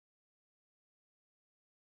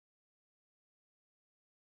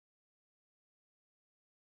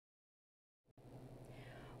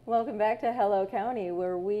Welcome back to Hello County,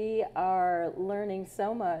 where we are learning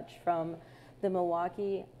so much from the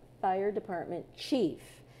Milwaukee Fire Department Chief.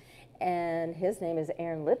 And his name is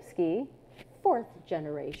Aaron Lipski, fourth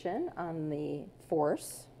generation on the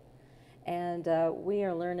force. And we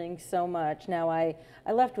are learning so much. Now, I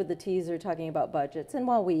left with the teaser talking about budgets, and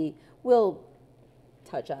while we will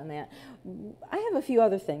touch on that, I have a few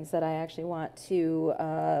other things that I actually want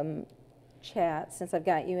to chat since I've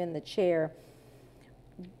got you in the chair.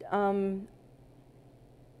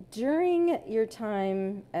 During your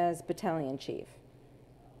time as battalion chief,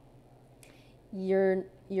 you're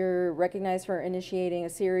recognized for initiating a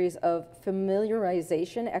series of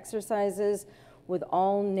familiarization exercises with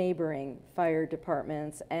all neighboring fire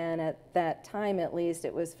departments, and at that time at least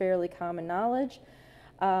it was fairly common knowledge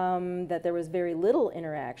that there was very little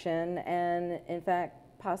interaction and in fact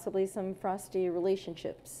possibly some frosty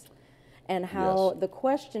relationships. And how the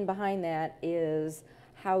question behind that is,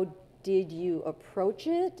 how did you approach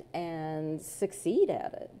it and succeed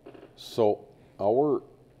at it? So our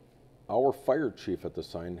fire chief at the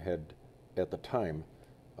time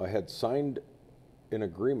had signed an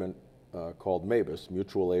agreement called MABUS,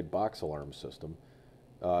 Mutual Aid Box Alarm System,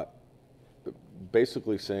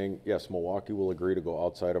 basically saying, yes, Milwaukee will agree to go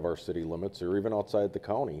outside of our city limits or even outside the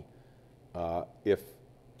county if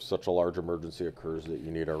such a large emergency occurs that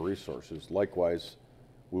you need our resources. Likewise,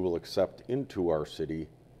 we will accept into our city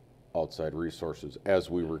outside resources as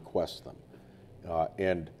we request them.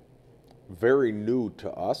 And very new to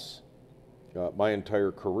us, my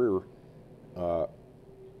entire career,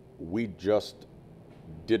 we just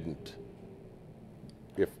didn't.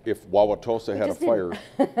 If Wauwatosa had a fire,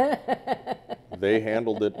 they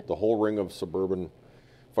handled it, the whole ring of suburban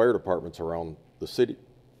fire departments around the city,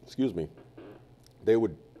 they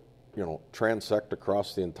would, transect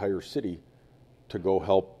across the entire city to go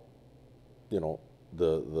help,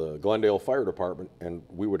 the Glendale Fire Department, and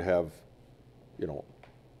we would have,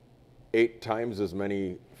 8 times as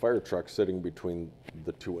many fire trucks sitting between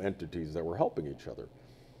the two entities that were helping each other.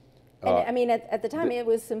 And I mean, at the time, it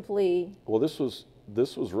was simply... Well, this was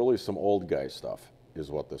really some old guy stuff, is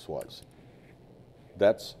what this was.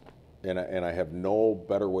 And I have no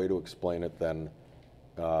better way to explain it than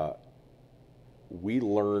we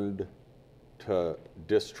learned to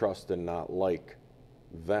distrust and not like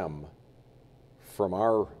them from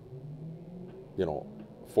our,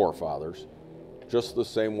 forefathers, just the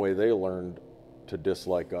same way they learned to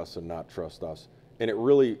dislike us and not trust us. And it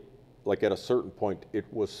really, like at a certain point, it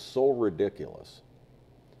was so ridiculous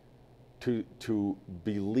to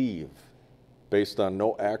believe, based on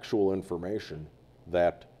no actual information,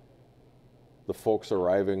 that the folks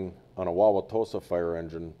arriving on a Wauwatosa fire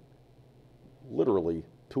engine, literally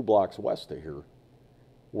 2 blocks west of here,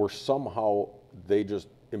 were somehow, they just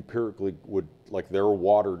empirically would, like their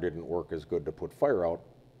water didn't work as good to put fire out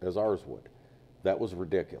as ours would. That was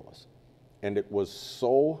ridiculous. And it was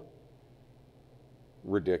so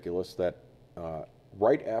ridiculous that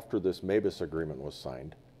right after this MABUS agreement was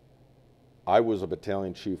signed, I was a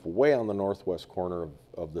battalion chief way on the northwest corner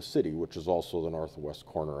of the city, which is also the northwest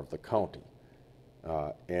corner of the county.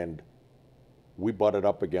 And we butted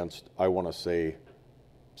up against, I want to say,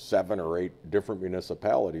 7 or 8 different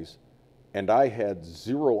municipalities, and I had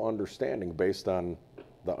zero understanding, based on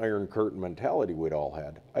the Iron Curtain mentality we'd all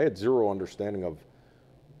had. I had zero understanding of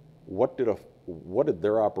what did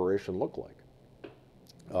their operation look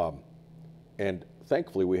like. And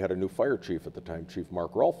thankfully, we had a new fire chief at the time, Chief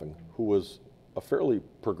Mark Rolfing, who was a fairly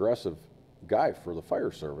progressive guy for the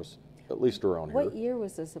fire service, at least around here. What year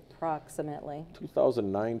was this approximately?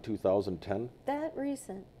 2009, 2010. That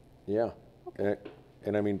recent? Yeah. Okay.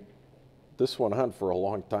 And I mean, this went on for a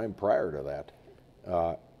long time prior to that.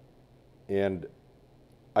 And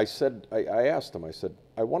I asked him, I said,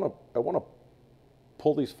 I want to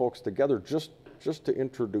pull these folks together just to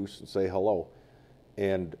introduce and say hello.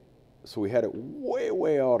 And so we had it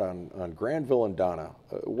way out on Granville and Donna,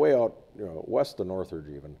 way out, west of Northridge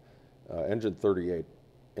even, Engine 38.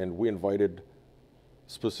 And we invited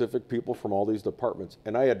specific people from all these departments,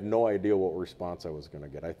 and I had no idea what response I was going to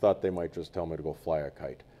get. I thought they might just tell me to go fly a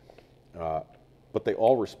kite. But they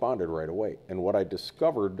all responded right away. And what I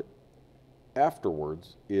discovered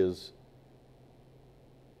afterwards is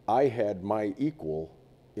I had my equal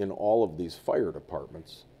in all of these fire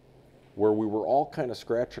departments, where we were all kind of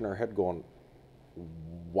scratching our head going,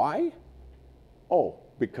 why? Oh,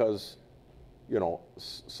 because,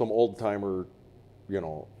 some old timer,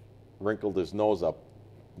 wrinkled his nose up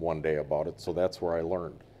one day about it, so that's where I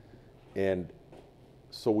learned. And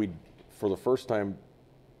so for the first time,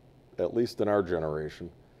 at least in our generation,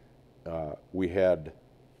 we had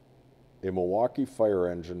a Milwaukee fire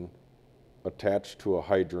engine attached to a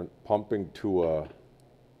hydrant, pumping to a,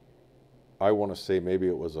 I want to say maybe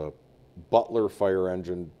it was a Butler fire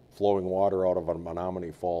engine flowing water out of a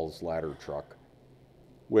Menominee Falls ladder truck,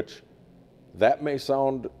 which that may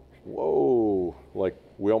sound, whoa, like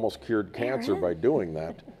we almost cured cancer by doing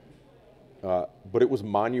that. But it was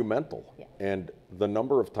monumental. Yeah. And the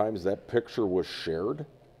number of times that picture was shared,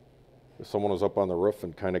 someone was up on the roof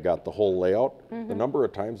and kind of got the whole layout, the number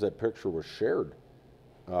of times that picture was shared,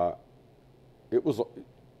 it was,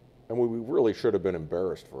 and we really should have been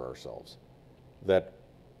embarrassed for ourselves that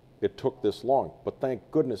it took this long. But thank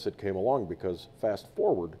goodness it came along, because fast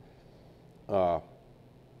forward,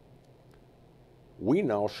 we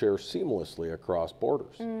now share seamlessly across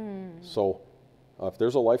borders. So if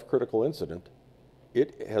there's a life-critical incident,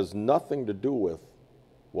 it has nothing to do with,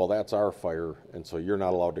 well, that's our fire, and so you're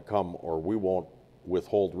not allowed to come, or we won't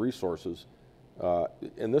withhold resources.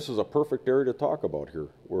 And this is a perfect area to talk about here.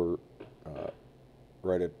 We're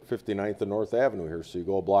right at 59th and North Avenue here, so you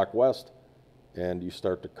go a block west, and you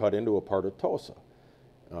start to cut into a part of Tosa.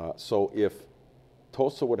 So if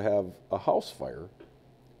Tosa would have a house fire,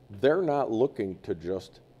 they're not looking to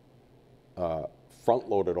just front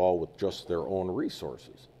load it all with just their own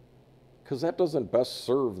resources, because that doesn't best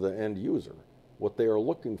serve the end user. What they are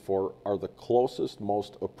looking for are the closest,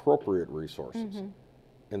 most appropriate resources.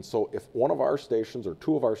 And so if one of our stations or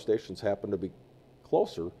two of our stations happen to be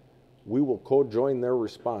closer, we will co-join their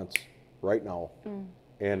response right now.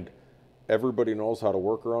 And everybody knows how to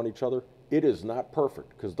work around each other. It is not perfect,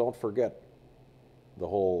 because don't forget the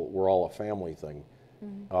whole we're all a family thing.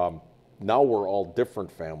 Now we're all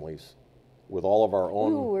different families with all of our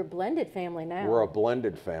own. Ooh, we're blended family now. We're a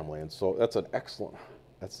blended family, and so that's an excellent,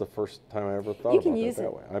 that's the first time I ever thought You about can it use that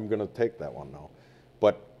it. way. I'm going to take that one now.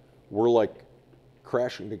 But we're like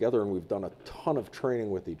crashing together, and we've done a ton of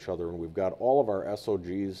training with each other, and we've got all of our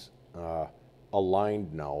SOGs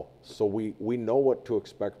aligned now, so we know what to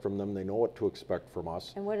expect from them. They know what to expect from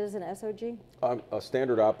us. And what is an SOG? A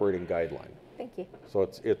standard operating guideline. Thank you. So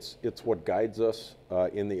it's what guides us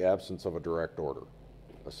in the absence of a direct order,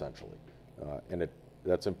 essentially. And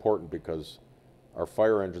that's important, because our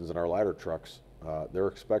fire engines and our ladder trucks, they're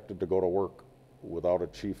expected to go to work without a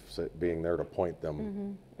chief being there to point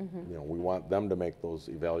them. You know, we want them to make those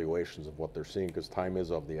evaluations of what they're seeing, because time is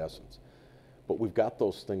of the essence. But we've got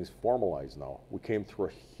those things formalized now. We came through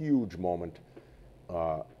a huge moment.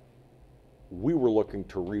 We were looking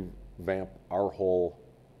to revamp our whole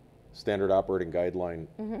standard operating guideline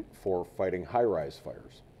for fighting high-rise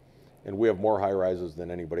fires. And we have more high-rises than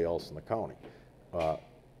anybody else in the county.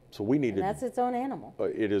 So we needed... And that's its own animal.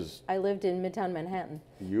 It is... I lived in Midtown Manhattan.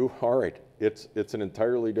 All right. It's an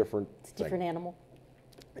entirely different It's a different animal.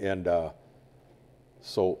 And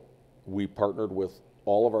so we partnered with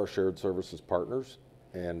all of our shared services partners,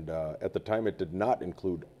 and at the time it did not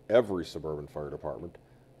include every suburban fire department,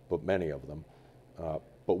 but many of them.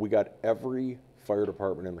 But we got every fire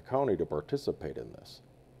department in the county to participate in this,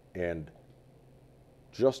 and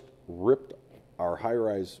just ripped our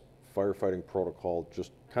high-rise firefighting protocol,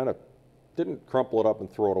 just kind of didn't crumple it up and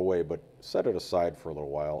throw it away, but set it aside for a little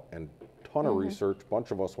while, and ton of research. A bunch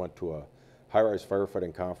of us went to a high-rise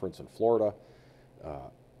firefighting conference in Florida,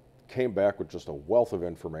 came back with just a wealth of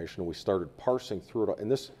information. We started parsing through it, and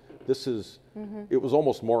this is, it was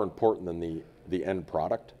almost more important than the end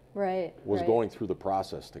product. Right. Was going through the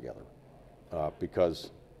process together,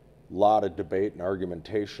 because a lot of debate and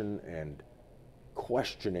argumentation and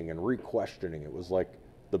questioning and re-questioning. It was like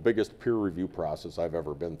the biggest peer review process I've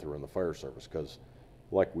ever been through in the fire service, because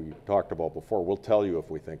like we talked about before, we'll tell you if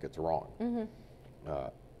we think it's wrong.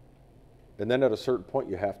 And then at a certain point,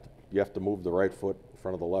 you have to move the right foot in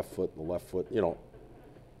front of the left foot, you know,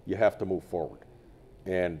 you have to move forward.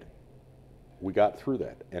 And we got through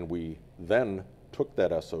that, and we then took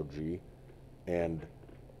that SOG and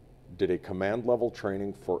did a command level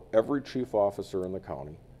training for every chief officer in the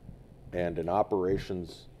county, and an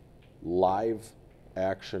operations live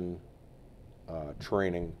action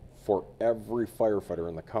training for every firefighter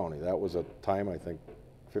in the county. That was at the time, I think,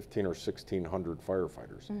 1,500 or 1,600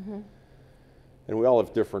 firefighters. And we all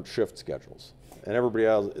have different shift schedules, and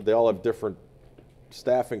they all have different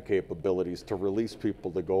staffing capabilities to release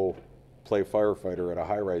people to go play firefighter at a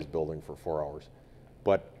high-rise building for 4 hours.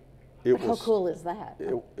 But it was, how cool is that?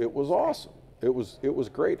 It was awesome. It was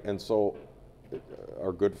great. And so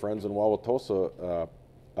our good friends in Wauwatosa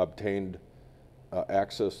obtained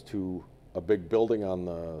access to a big building on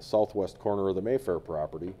the southwest corner of the Mayfair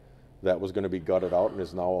property that was going to be gutted out and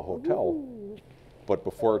is now a hotel. Ooh. But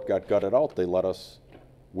before it got gutted out, they let us,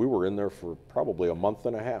 we were in there for probably a month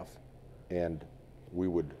and a half, and we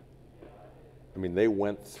would I mean, they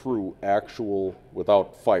went through actual,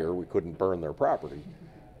 without fire, we couldn't burn their property,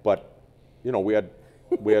 but, you know, we had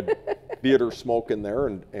theater smoke in there,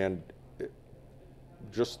 and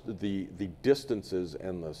just the distances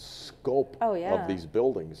and the scope of these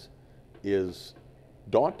buildings is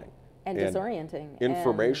daunting. And disorienting.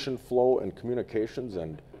 Information flow and communications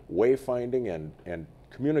and wayfinding and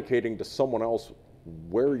communicating to someone else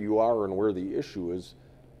where you are and where the issue is,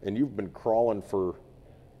 and you've been crawling for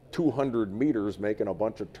 200 meters making a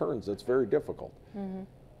bunch of turns. That's very difficult.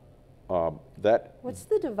 What's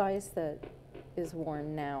the device that is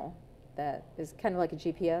worn now that is kind of like a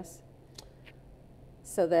GPS,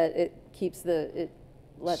 so that it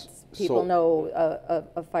lets people know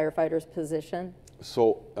a firefighter's position?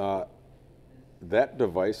 So that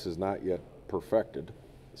device is not yet perfected.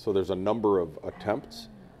 So there's a number of attempts.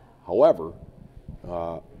 However,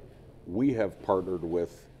 we have partnered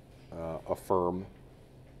with a firm,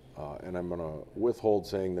 and I'm going to withhold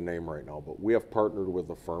saying the name right now, but we have partnered with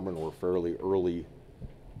a firm, and we're fairly early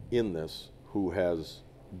in this, who has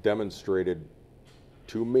demonstrated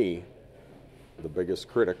to me, the biggest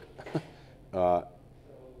critic,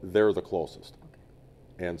 they're the closest.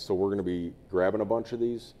 And so we're going to be grabbing a bunch of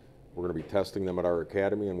these. We're going to be testing them at our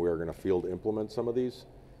academy, and we are going to field implement some of these.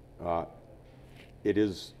 It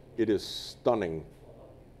is stunning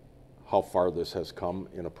how far this has come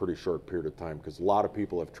in a pretty short period of time, because a lot of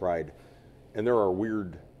people have tried, and there are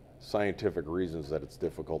weird scientific reasons that it's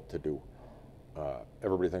difficult to do.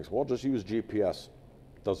 Everybody thinks, well, just use GPS.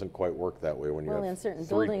 Doesn't quite work that way when you have in certain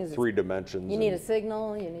three buildings, dimensions. You need a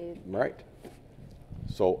signal, you need... Right.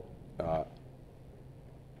 So,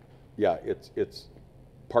 yeah, it's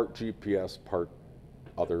part GPS, part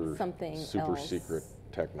other something super else. Secret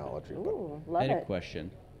technology. Ooh, love I had it. a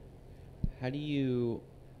question.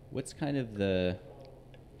 What's kind of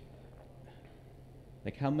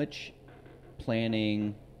how much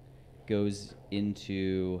planning goes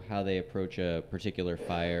into how they approach a particular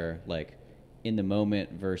fire, like in the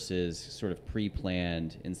moment versus sort of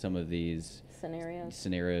pre-planned in some of these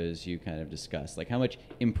scenarios you kind of discussed? Like how much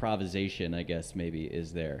improvisation, I guess, maybe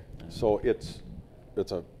is there? So it's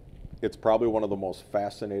probably one of the most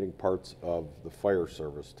fascinating parts of the fire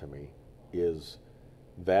service to me, is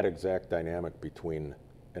that exact dynamic between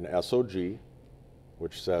an SOG,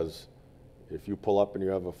 which says, if you pull up and you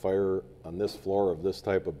have a fire on this floor of this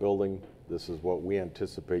type of building, this is what we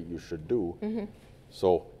anticipate you should do. Mm-hmm.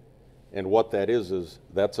 So, and what that is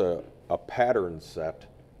that's a pattern set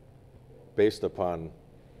based upon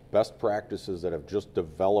best practices that have just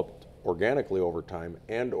developed organically over time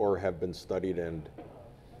and or have been studied and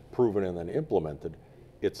proven and then implemented.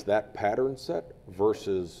 It's that pattern set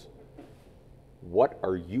versus what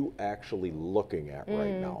are you actually looking at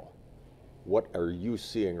right now? What are you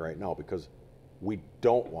seeing right now? Because we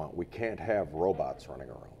can't have robots running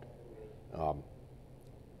around.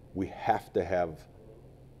 We have to have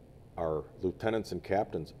our lieutenants and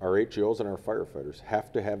captains, our HEOs and our firefighters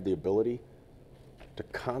have to have the ability to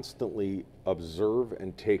constantly observe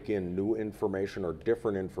and take in new information or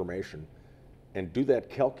different information and do that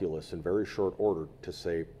calculus in very short order to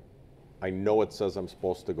say, I know it says I'm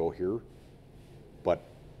supposed to go here, but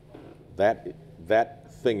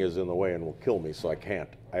that thing is in the way and will kill me, so I can't.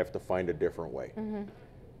 I have to find a different way. Mm-hmm.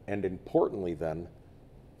 And importantly then,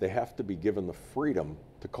 they have to be given the freedom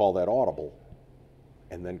to call that audible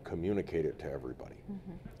and then communicate it to everybody.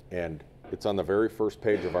 Mm-hmm. And it's on the very first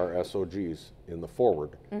page of our SOGs in the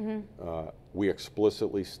forward. Mm-hmm. We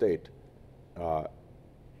explicitly state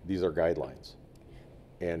these are guidelines.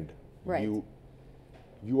 And right.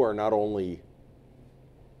 you are not only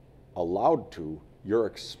allowed to, you're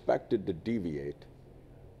expected to deviate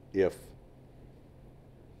if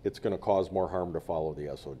it's going to cause more harm to follow the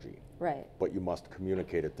SOG. Right. But you must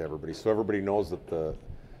communicate it to everybody, so everybody knows that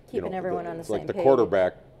keeping everyone on the same page. It's like the page.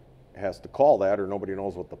 Quarterback has to call that, or nobody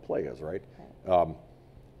knows what the play is, right?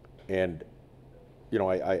 And you know,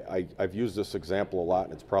 I've used this example a lot,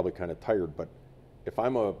 and it's probably kind of tired, but if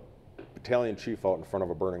I'm a battalion chief out in front of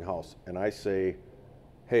a burning house, and I say,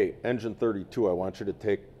 hey, engine 32, I want you to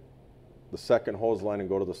take the second hose line and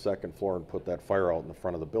go to the second floor and put that fire out in the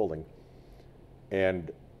front of the building,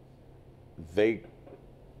 and they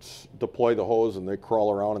deploy the hose and they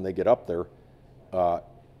crawl around and they get up there,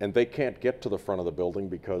 and they can't get to the front of the building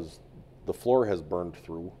because the floor has burned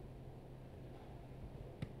through.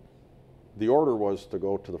 The order was to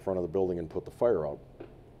go to the front of the building and put the fire out.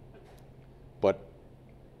 But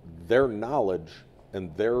their knowledge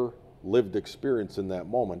and their lived experience in that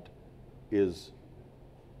moment is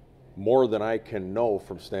more than I can know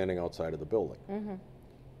from standing outside of the building. Mm-hmm.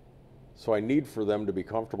 So I need for them to be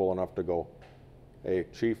comfortable enough to go, hey,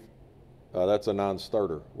 Chief, That's a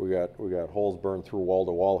non-starter. We got holes burned through wall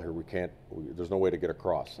to wall here. There's no way to get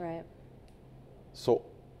across. Right. So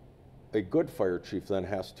a good fire chief then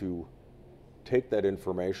has to take that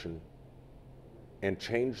information and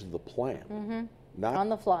change the plan. Mm-hmm. Not On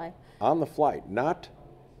the fly. on the fly, not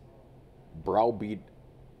browbeat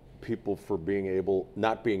people for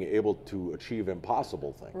not being able to achieve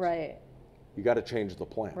impossible things. Right. You got to change the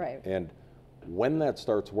plan. Right. And when that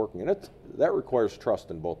starts working, and that requires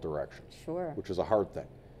trust in both directions. Sure. Which is a hard thing.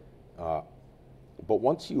 But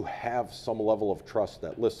once you have some level of trust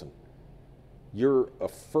that, listen, you're a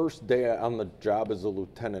first day on the job as a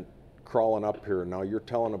lieutenant crawling up here, and now you're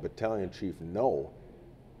telling a battalion chief no,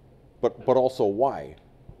 but also why.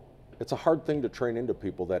 It's a hard thing to train into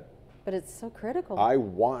people that But it's so critical. I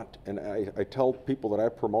want, and I tell people that I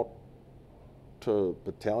promote to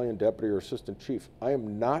battalion deputy or assistant chief, I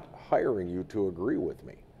am not hiring you to agree with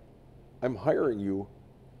me. I'm hiring you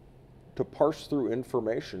to parse through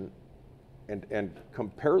information and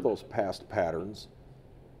compare those past patterns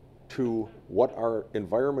to what our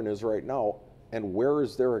environment is right now and where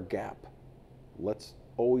is there a gap. Let's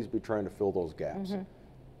always be trying to fill those gaps. Mm-hmm.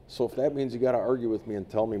 So if that means you got to argue with me and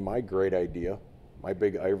tell me my great idea, my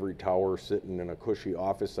big ivory tower sitting in a cushy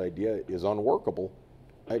office idea is unworkable,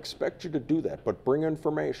 I expect you to do that, but bring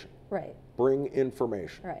information. Right. Bring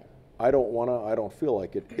information. Right. I don't feel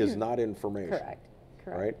like it is not information. Correct.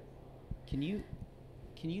 Correct. Right? Can you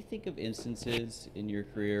think of instances in your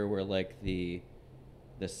career where like the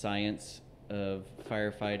science of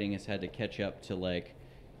firefighting has had to catch up to like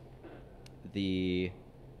the,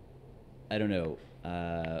 I don't know,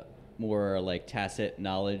 more like tacit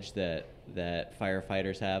knowledge that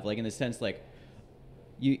firefighters have, like in the sense like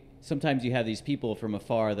sometimes you have these people from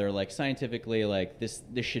afar that are like scientifically like this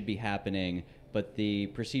should be happening, but the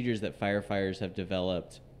procedures that firefighters have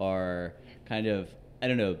developed are kind of, I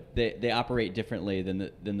don't know, they operate differently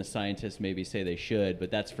than the scientists maybe say they should, but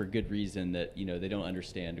that's for good reason that, you know, they don't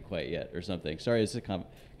understand quite yet or something. Sorry, it's a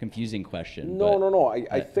confusing question. No.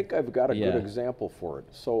 I think I've got a yeah. good example for it.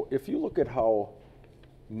 So if you look at how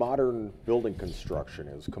modern building construction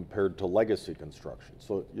is compared to legacy construction.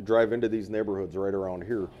 So you drive into these neighborhoods right around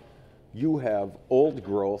here, you have old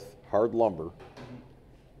growth, hard lumber,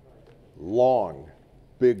 long,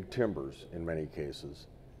 big timbers in many cases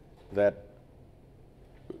that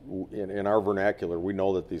in our vernacular, we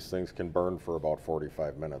know that these things can burn for about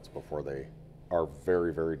 45 minutes before they are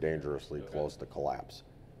very, very dangerously close to collapse.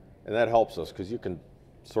 And that helps us because you can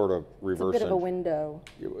sort of reverse It's a bit of a window.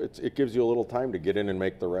 It gives you a little time to get in and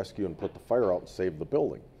make the rescue and put the fire out and save the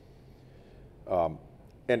building.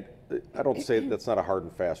 And I don't say that's not a hard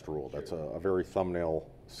and fast rule. That's a very thumbnail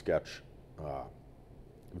sketch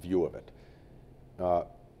view of it.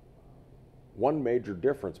 One major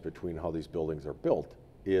difference between how these buildings are built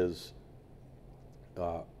is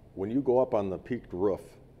when you go up on the peaked roof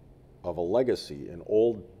of a legacy, an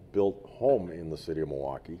old built home in the city of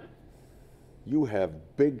Milwaukee, you have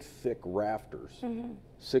big, thick rafters,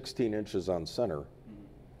 16 inches on center,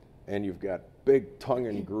 and you've got big tongue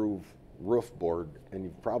and groove roof board, and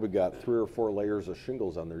you've probably got 3 or 4 layers of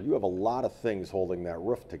shingles on there. You have a lot of things holding that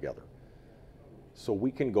roof together. So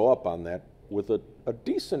we can go up on that with a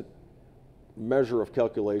decent measure of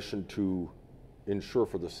calculation to ensure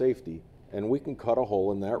for the safety, and we can cut a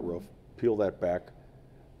hole in that roof, peel that back,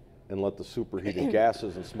 and let the superheated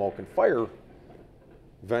gases and smoke and fire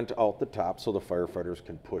vent out the top so the firefighters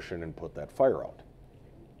can push in and put that fire out.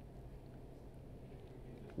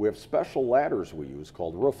 We have special ladders we use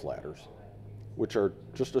called roof ladders, which are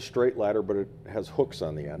just a straight ladder, but it has hooks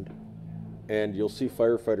on the end. And you'll see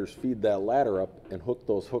firefighters feed that ladder up and hook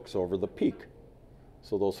those hooks over the peak.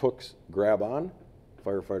 So those hooks grab on,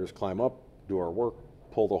 firefighters climb up, do our work,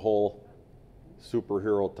 pull the hole,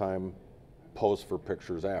 superhero time, pose for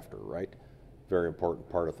pictures after, right? Very important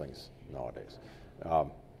part of things nowadays.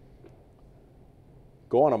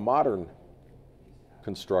 Go on a modern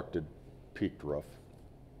constructed peaked roof.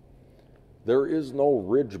 There is no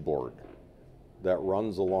ridge board that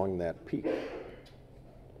runs along that peak.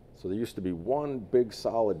 So there used to be one big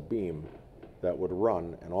solid beam that would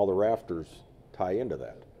run and all the rafters tie into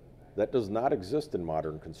that. That does not exist in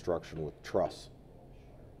modern construction with truss.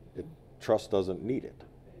 Truss doesn't need it.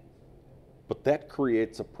 But that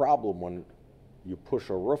creates a problem when you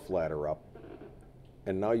push a roof ladder up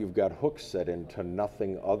and now you've got hooks set into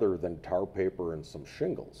nothing other than tar paper and some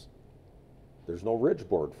shingles. There's no ridge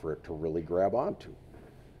board for it to really grab onto.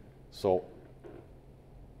 So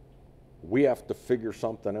we have to figure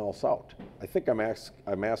something else out. I think I'm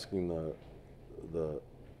asking the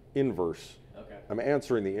inverse. Okay. I'm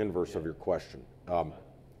answering the inverse of your question.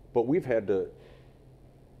 But we've had to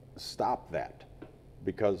stop that,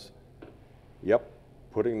 because, yep,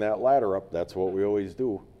 putting that ladder up, that's what we always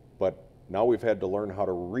do, but now we've had to learn how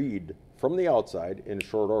to read from the outside in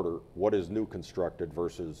short order what is new constructed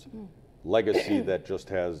versus legacy that just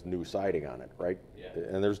has new siding on it, right? Yeah.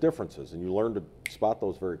 And there's differences, and you learn to spot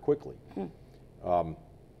those very quickly. On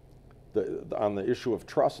the issue of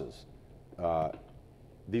trusses,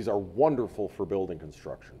 these are wonderful for building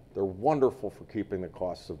construction. They're wonderful for keeping the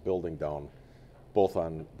costs of building down, both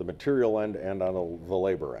on the material end and on the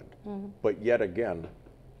labor end. But yet again,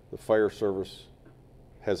 the fire service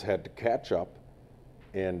has had to catch up,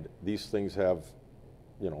 and these things have,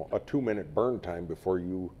 you know, a 2-minute burn time before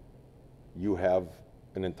you have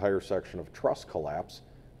an entire section of truss collapse.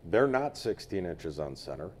 They're not 16 inches on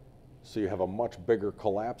center, so you have a much bigger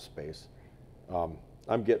collapse space.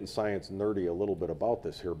 I'm getting science nerdy a little bit about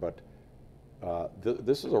this here, but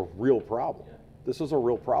this is a real problem. This is a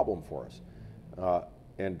real problem for us.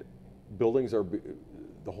 And buildings are,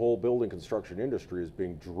 the whole building construction industry is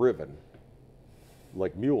being driven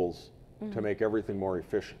like mules to make everything more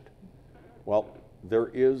efficient. Well, there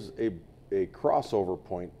is a crossover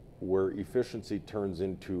point where efficiency turns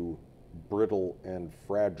into brittle and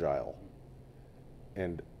fragile.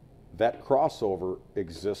 And that crossover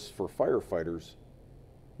exists for firefighters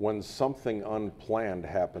when something unplanned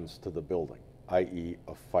happens to the building, i.e.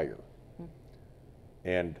 a fire.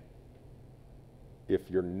 And if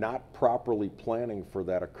you're not properly planning for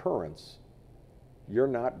that occurrence, you're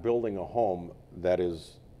not building a home that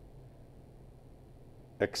is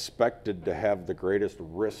expected to have the greatest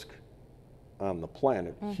risk on the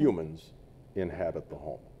planet. Humans inhabit the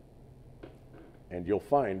home. And you'll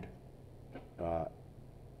find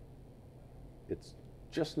it's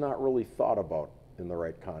just not really thought about in the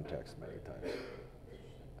right context many times.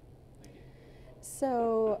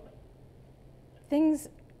 So, things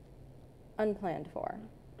unplanned for.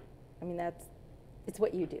 I mean, it's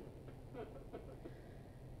what you do.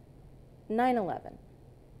 9/11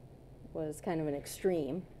 was kind of an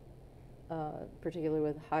extreme, particularly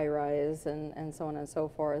with high rise and so on and so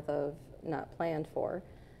forth, of not planned for.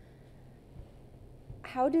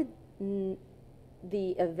 How did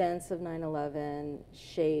the events of 9/11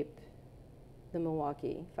 shape the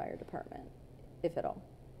Milwaukee Fire Department, if at all?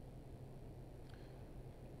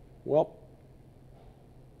 Well,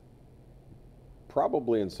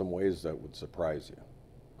 probably in some ways that would surprise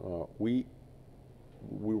you. We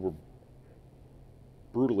were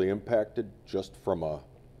brutally impacted just from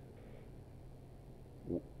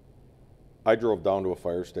I drove down to a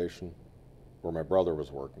fire station where my brother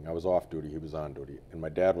was working. I was off duty, he was on duty, and my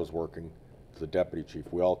dad was working as a deputy chief.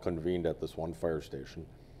 We all convened at this one fire station,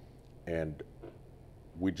 and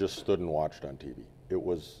we just stood and watched on TV.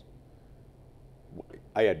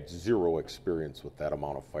 I had zero experience with that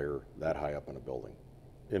amount of fire that high up in a building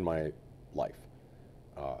in my life,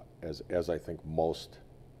 as I think most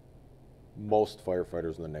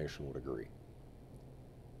firefighters in the nation would agree.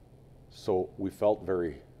 So we felt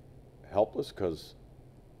very helpless because,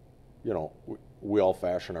 you know, we all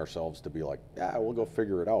fashion ourselves to be like, yeah, we'll go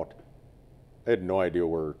figure it out. I had no idea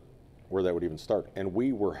where that would even start. And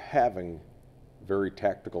we were having very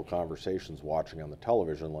tactical conversations watching on the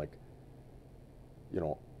television, like, you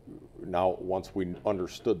know, now once we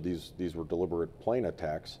understood these were deliberate plane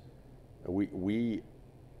attacks, we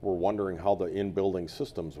were wondering how the in-building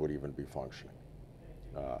systems would even be functioning.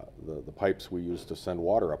 The pipes we used to send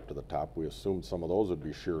water up to the top, we assumed some of those would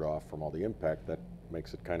be sheared off from all the impact. That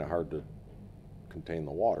makes it kind of hard to contain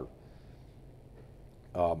the water.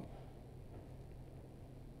 But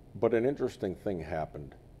an interesting thing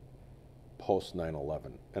happened post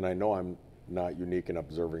 9/11, and I know I'm not unique in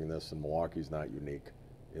observing this, and Milwaukee's not unique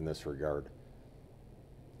in this regard.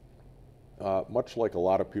 Much like a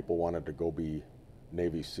lot of people wanted to go be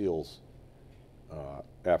Navy SEALs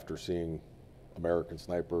after seeing American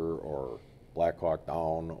Sniper or Black Hawk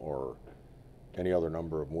Down or any other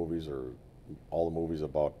number of movies, or all the movies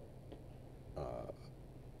about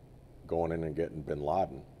going in and getting bin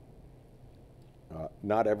Laden.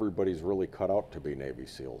 Not everybody's really cut out to be Navy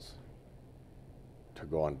SEALs, to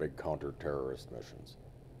go on big counter-terrorist missions.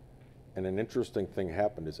 And an interesting thing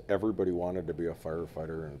happened is everybody wanted to be a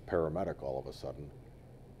firefighter and paramedic all of a sudden,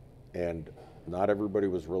 and not everybody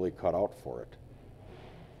was really cut out for it.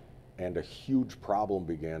 And a huge problem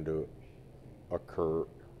began to occur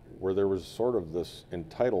where there was sort of this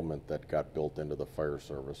entitlement that got built into the fire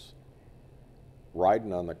service,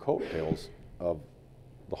 riding on the coattails of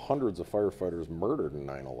the hundreds of firefighters murdered in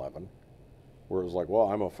 9/11, where it was like, well,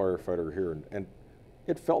 I'm a firefighter here, and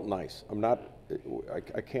it felt nice.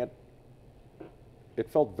 I can't, it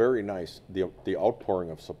felt very nice, the outpouring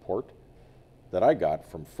of support, that I got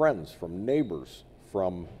from friends, from neighbors,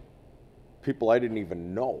 from people I didn't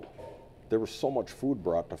even know. There was so much food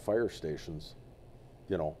brought to fire stations,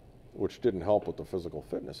 you know, which didn't help with the physical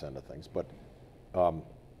fitness end of things. But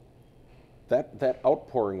that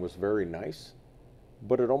outpouring was very nice,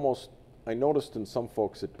 but it almost, I noticed in some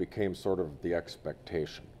folks it became sort of the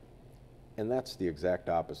expectation. And that's the exact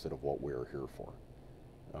opposite of what we're here for.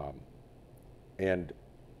 And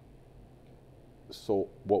so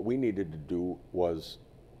what we needed to do was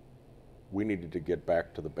we needed to get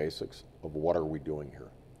back to the basics of what are we doing here.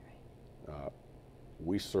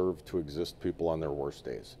 We serve to exist people on their worst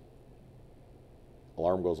days.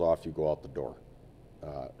 Alarm goes off, you go out the door.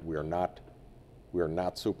 We are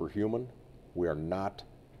not superhuman. We are not,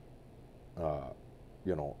 the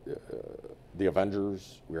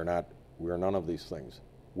Avengers. We are none of these things.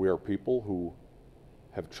 We are people who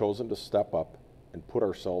have chosen to step up and put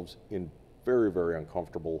ourselves in very, very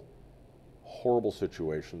uncomfortable, horrible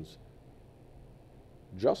situations,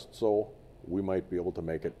 just so we might be able to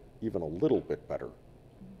make it even a little bit better.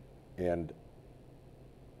 And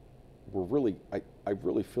we're really, I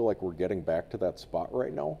really feel like we're getting back to that spot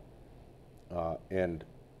right now. And,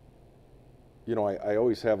 you know, I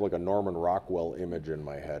always have like a Norman Rockwell image in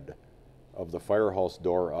my head of the firehouse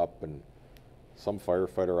door up and some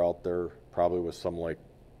firefighter out there, probably with some like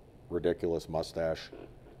ridiculous mustache.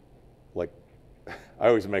 Like, I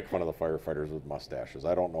always make fun of the firefighters with mustaches.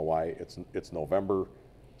 I don't know why. It's November,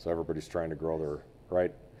 so everybody's trying to grow their,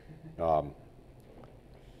 right?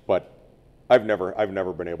 But I've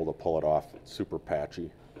never been able to pull it off. It's super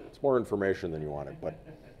patchy. It's more information than you wanted, but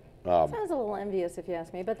Sounds a little envious if you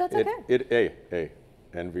ask me, but that's okay. Hey,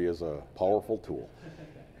 envy is a powerful tool.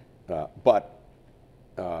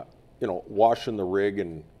 You know, washing the rig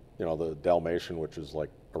and, you know, the Dalmatian, which is like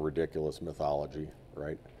a ridiculous mythology,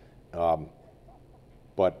 right?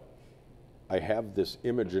 But I have this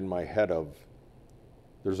image in my head of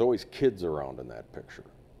there's always kids around in that picture.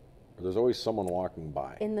 There's always someone walking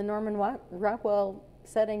by. In the Norman Rockwell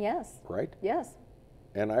setting, yes. Right? Yes.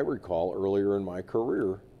 And I recall earlier in my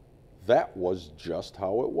career, that was just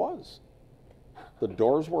how it was. The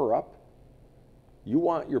doors were up. You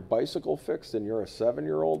want your bicycle fixed and you're a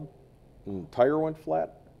 7-year-old and the tire went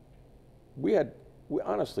flat. We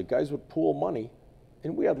honestly, guys would pool money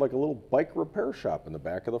and we had like a little bike repair shop in the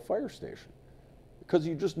back of the fire station because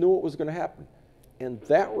you just knew it was going to happen. And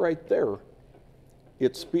that right there,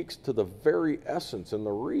 it speaks to the very essence and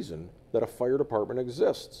the reason that a fire department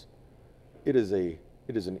exists. It is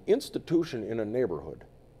an institution in a neighborhood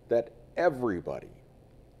that everybody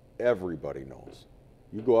knows.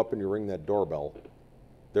 You go up and you ring that doorbell,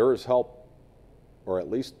 there is help, or at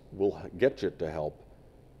least we'll get you to help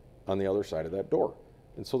on the other side of that door.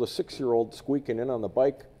 And so the 6-year-old squeaking in on the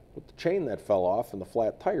bike with the chain that fell off and the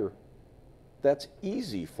flat tire, that's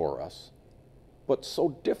easy for us, but so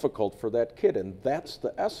difficult for that kid, and that's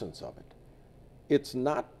the essence of it. It's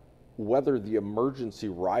not whether the emergency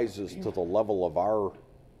rises to the level of our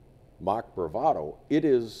mock bravado. It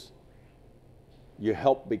is you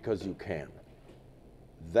help because you can.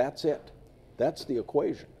 That's it. That's the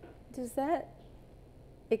equation. Does that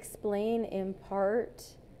explain in part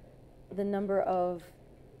the number of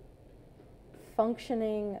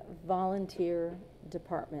functioning volunteer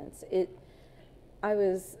departments? I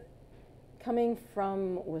was coming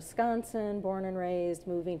from Wisconsin, born and raised,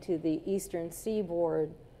 moving to the Eastern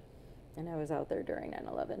Seaboard, and I was out there during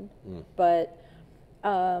 9/11. But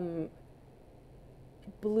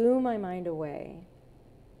blew my mind away.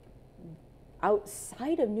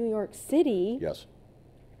 Outside of New York City, Yes.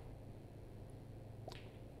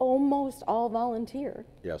 almost all volunteer.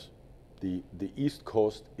 Yes. The East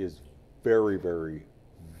Coast is very, very,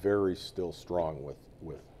 very still strong with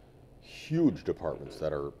huge departments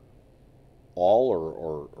that are all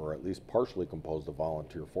or at least partially composed of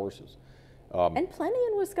volunteer forces. And plenty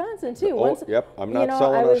in Wisconsin too. Yep, I'm not you know,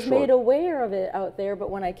 selling I us was short. made aware of it out there,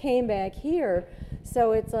 but when I came back here,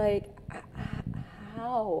 so it's like,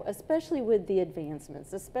 how, especially with the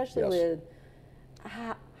advancements, especially Yes.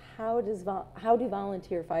 with how do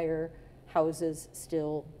volunteer fire houses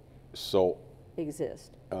still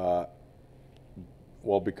exist?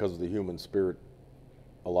 Well, because the human spirit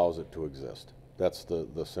allows it to exist. That's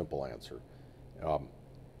the simple answer.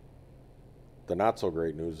 The not so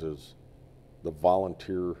great news is the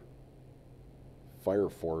volunteer fire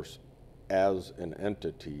force as an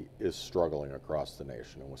entity is struggling across the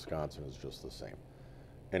nation, and Wisconsin is just the same.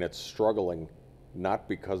 And it's struggling not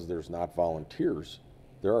because there's not volunteers.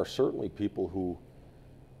 There are certainly people who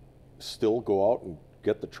still go out and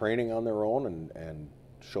get the training on their own and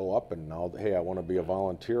show up and now, hey, I want to be a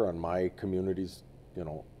volunteer on my community's,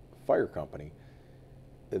 fire company.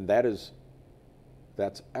 and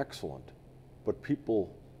that's excellent, but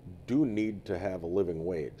people do need to have a living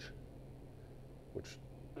wage, which,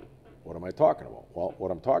 what am I talking about? Well,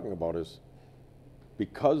 what I'm talking about is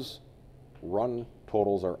because run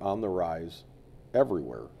totals are on the rise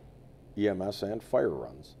everywhere, EMS and fire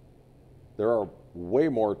runs, there are way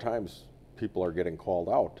more times people are getting called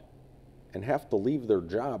out and have to leave their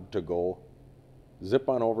job to go zip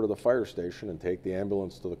on over to the fire station and take the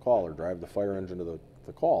ambulance to the call or drive the fire engine to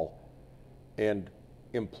the call. And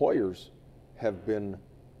employers have been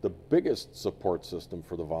the biggest support system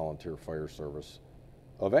for the volunteer fire service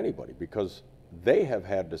of anybody, because they have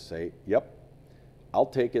had to say, yep, I'll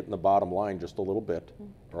take it in the bottom line just a little bit,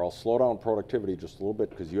 or I'll slow down productivity just a little bit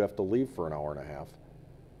because you have to leave for an hour and a half.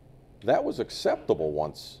 That was acceptable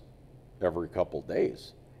once every couple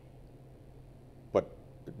days. But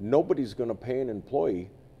nobody's going to pay an employee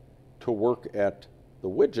to work at the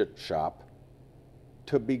widget shop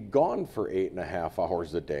to be gone for 8.5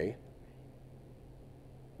 hours a day,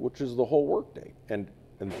 which is the whole workday. And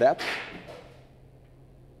that's,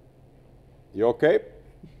 you okay?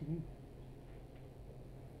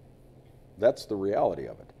 That's the reality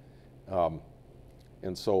of it.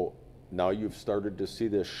 And so now you've started to see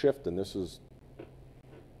this shift, and this is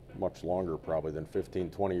much longer probably than 15,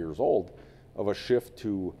 20 years old, of a shift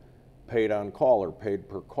to paid on call or paid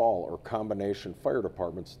per call or combination fire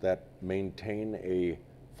departments that maintain a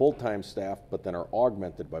full-time staff but then are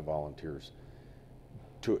augmented by volunteers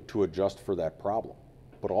to adjust for that problem.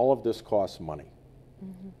 But all of this costs money.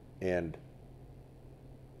 And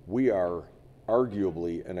we are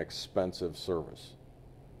arguably an expensive service.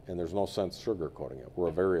 And there's no sense sugarcoating it. We're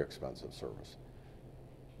a very expensive service.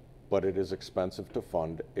 But it is expensive to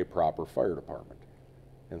fund a proper fire department.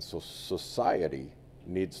 And so society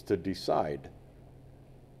needs to decide,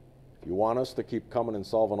 if you want us to keep coming and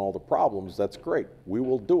solving all the problems, that's great. We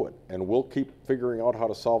will do it. And we'll keep figuring out how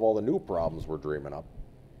to solve all the new problems we're dreaming up.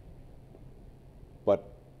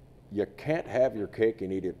 But you can't have your cake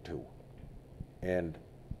and eat it too. And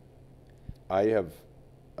I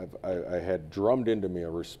had drummed into me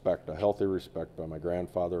a healthy respect by my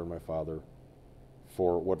grandfather and my father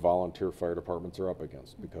for what volunteer fire departments are up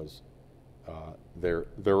against, because they're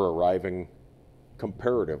arriving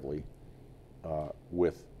comparatively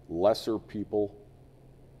with lesser people,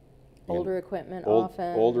 Older equipment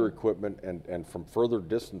often. older equipment and from further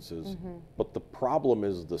distances, but the problem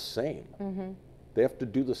is the same. They have to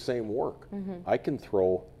do the same work. I can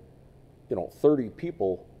throw 30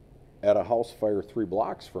 people at a house fire 3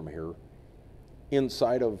 blocks from here.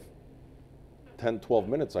 Inside of 10, 12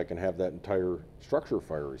 minutes, I can have that entire structure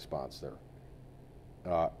fire response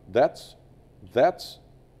there. That's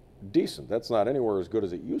decent. That's not anywhere as good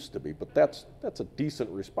as it used to be, but that's a decent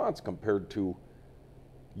response compared to,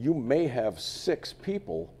 you may have 6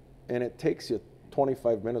 people and it takes you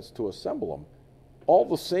 25 minutes to assemble them. All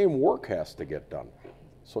the same work has to get done.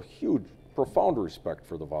 So huge, profound respect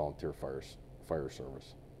for the volunteer fire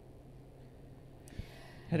service.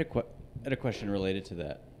 I had a question related to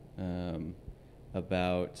that,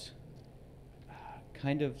 about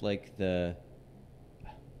kind of like the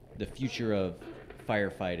future of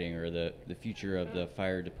firefighting, or the future of the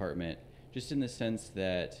fire department, just in the sense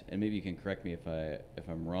that, and maybe you can correct me if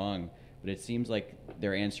I'm wrong, but it seems like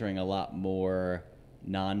they're answering a lot more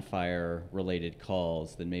non-fire related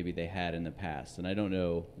calls than maybe they had in the past. And I don't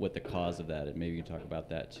know what the cause of that is. Maybe you can talk about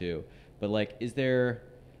that too. But like,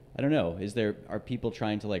 are people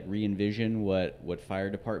trying to like re-envision what fire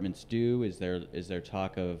departments do? Is there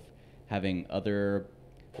talk of having other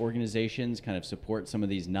organizations kind of support some of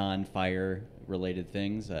these non-fire related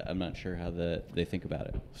things? I'm not sure how they think about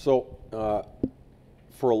it. So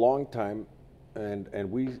for a long time, and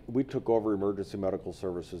we took over emergency medical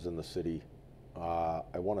services in the city,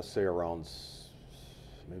 I want to say around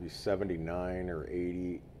maybe 79 or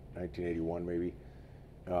 80, 1981 maybe,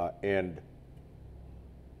 and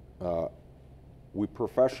we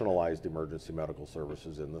professionalized emergency medical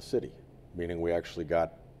services in the city, meaning we actually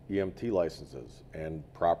got EMT licenses and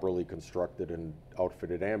properly constructed and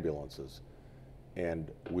outfitted ambulances, and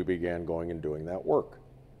we began going and doing that work.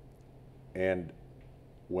 And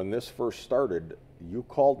when this first started, you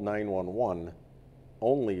called 911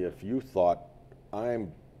 only if you thought,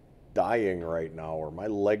 I'm dying right now, or my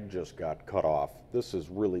leg just got cut off. This is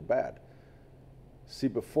really bad. See,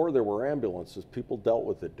 before there were ambulances, people dealt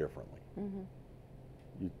with it differently.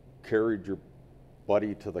 You carried your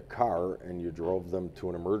buddy to the car and you drove them to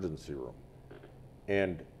an emergency room.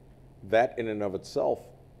 And that in and of itself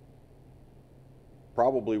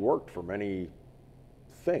probably worked for many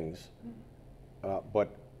things.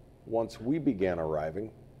 But once we began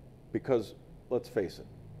arriving, because let's face it,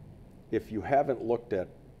 if you haven't looked at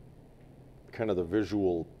kind of the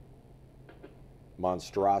visual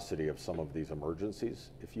monstrosity of some of these emergencies,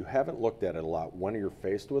 if you haven't looked at it a lot, when you're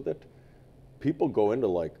faced with it, people go into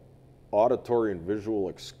like auditory and visual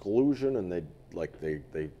exclusion, and they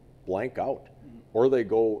blank out, or they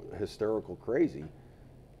go hysterical crazy,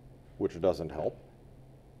 which doesn't help.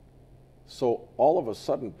 So all of a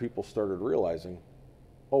sudden people started realizing,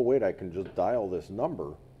 oh wait, I can just dial this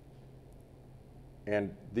number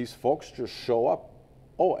and these folks just show up.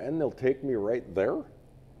 Oh, and they'll take me right there.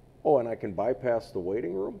 Oh, and I can bypass the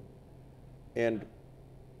waiting room. And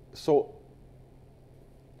so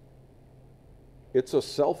it's a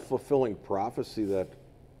self-fulfilling prophecy that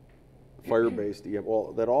fire-based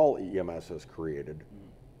that all EMS has created,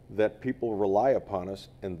 that people rely upon us,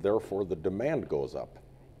 and therefore the demand goes up.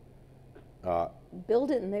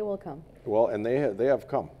 Build it and they will come. Well, and they have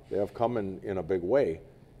come. They have come in a big way.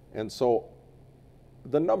 And so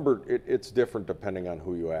the number, it's different depending on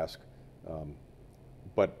who you ask.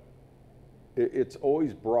 But it's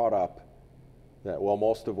always brought up that, well,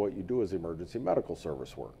 most of what you do is emergency medical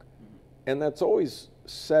service work. And that's always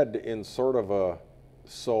said in sort of a,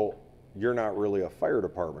 so you're not really a fire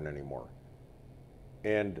department anymore.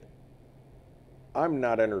 And I'm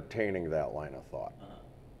not entertaining that line of thought.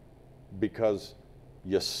 Because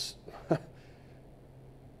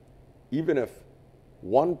even if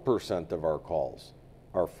 1% of our calls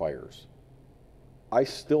are fires, I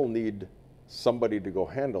still need somebody to go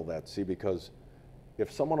handle that, see, because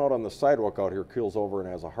if someone out on the sidewalk out here keels over and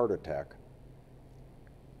has a heart attack,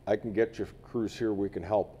 I can get your crews here, we can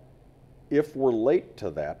help. If we're late to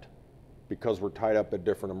that, because we're tied up at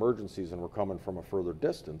different emergencies and we're coming from a further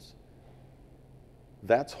distance,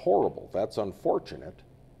 that's horrible, that's unfortunate.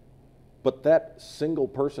 But that single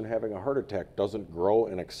person having a heart attack doesn't grow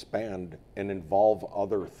and expand and involve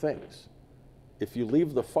other things. If you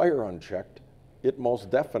leave the fire unchecked, it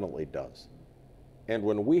most definitely does. And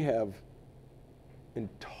when we have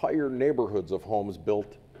entire neighborhoods of homes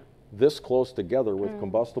built this close together with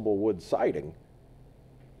combustible wood siding,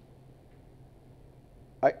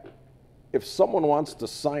 if someone wants to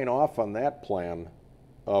sign off on that plan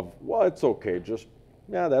of, well, it's okay, just,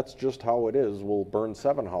 yeah, that's just how it is, we'll burn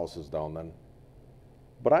 7 houses down then.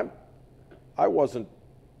 But I wasn't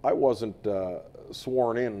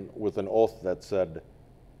sworn in with an oath that said,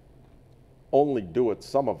 only do it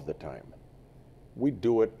some of the time. We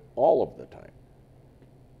do it all of the time.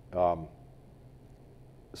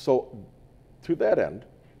 So to that end,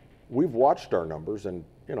 we've watched our numbers, and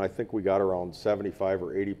I think we got around 75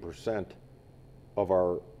 or 80% of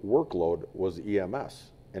our workload was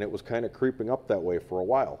EMS, and it was kind of creeping up that way for a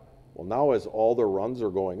while. Well, now as all the runs are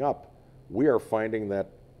going up, we are finding that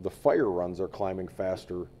the fire runs are climbing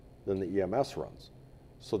faster than the EMS runs.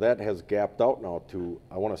 So that has gapped out now to,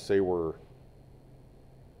 I want to say we're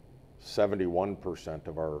 71%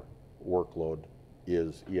 of our workload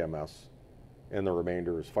is EMS, and the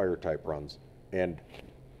remainder is fire type runs. And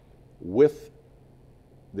with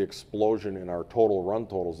the explosion in our total run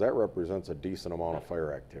totals, that represents a decent amount of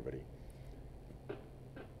fire activity.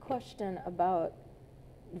 Question about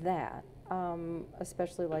that,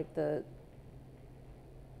 especially like the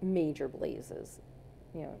major blazes,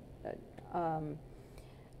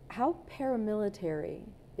 how paramilitary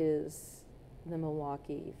is the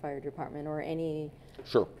Milwaukee Fire Department, or any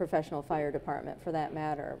professional fire department for that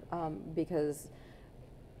matter? Because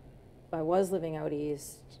I was living out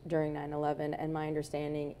east during 9/11, and my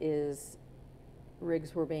understanding is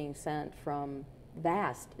rigs were being sent from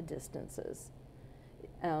vast distances.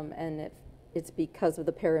 And it's because of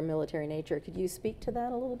the paramilitary nature. Could you speak to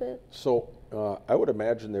that a little bit? So I would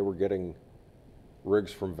imagine they were getting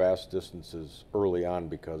rigs from vast distances early on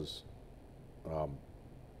because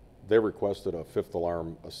they requested a 5th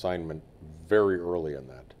alarm assignment very early in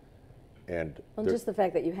that. And well, just the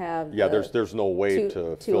fact that you have there's no way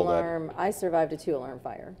to fill alarm, that. I survived a 2-alarm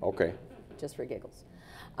fire. Okay. Just for giggles.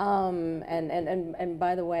 And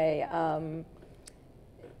by the way,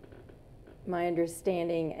 my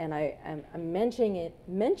understanding, and I'm mentioning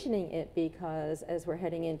it because as we're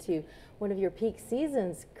heading into one of your peak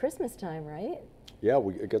seasons, Christmas time, right? Yeah,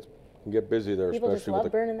 it can get busy there. People just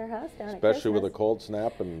love burning their house down at Christmas. Especially with a cold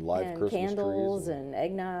snap and live Christmas trees. And candles and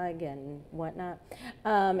eggnog and whatnot.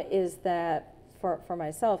 Is that for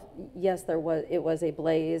myself, yes, it was a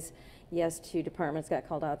blaze. Yes, 2 departments got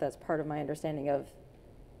called out. That's part of my understanding of,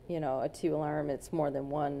 a 2-alarm. It's more than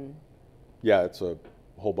one. Yeah, it's a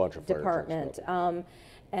whole bunch of department. And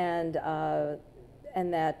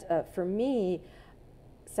that for me,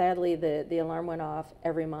 sadly, the alarm went off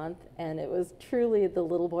every month, and it was truly the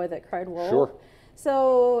little boy that cried wolf. Sure.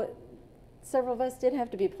 So several of us did have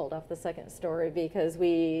to be pulled off the second story because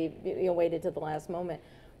we waited to the last moment.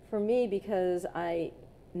 For me, because I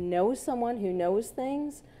know someone who knows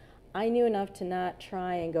things, I knew enough to not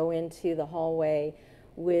try and go into the hallway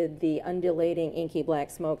with the undulating inky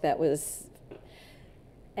black smoke that was,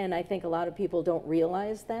 and I think a lot of people don't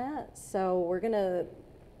realize that. So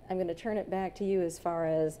I'm gonna turn it back to you as far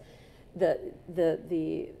as the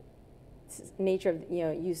nature of,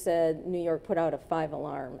 you said New York put out a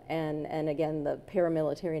 5-alarm, and again, the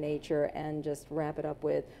paramilitary nature, and just wrap it up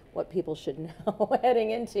with what people should know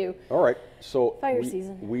heading into All right, so fire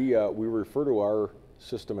season. We refer to our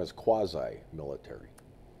system as quasi-military.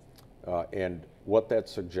 And what that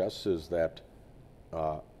suggests is that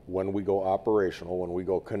when we go operational, when we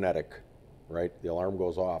go kinetic, right, the alarm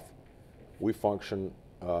goes off, we function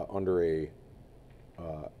under a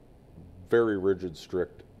very rigid,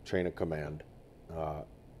 strict chain of command.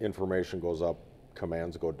 Information goes up,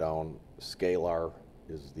 commands go down. Scalar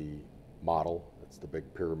is the model. It's the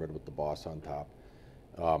big pyramid with the boss on top.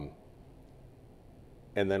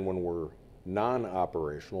 And then when we're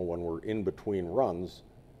non-operational, when we're in between runs,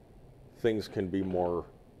 things can be more,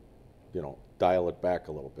 dial it back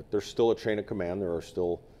a little bit. There's still a chain of command. There are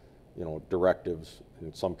still, directives,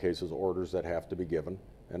 in some cases orders that have to be given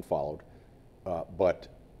and followed. But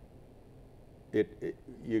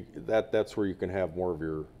that's where you can have more of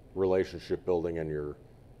your relationship building and your,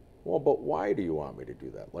 well, but why do you want me to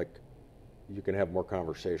do that? Like, you can have more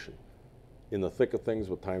conversation. In the thick of things,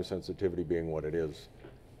 with time sensitivity being what it is,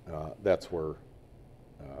 that's where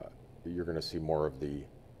you're going to see more of the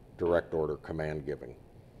direct order command giving,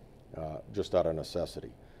 just out of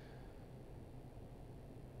necessity.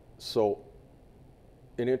 So,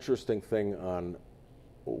 an interesting thing on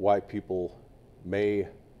why people may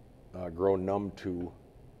grow numb to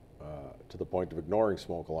the point of ignoring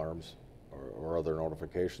smoke alarms or other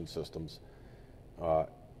notification systems.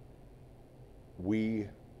 We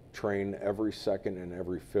train every second and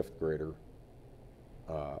every fifth grader,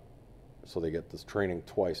 so they get this training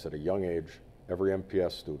twice at a young age, every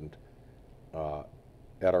MPS student,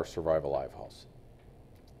 at our Survive Alive house.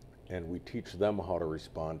 And we teach them how to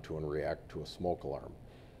respond to and react to a smoke alarm,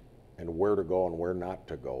 and where to go and where not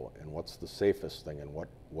to go, and what's the safest thing and what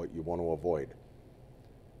you want to avoid.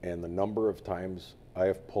 And the number of times I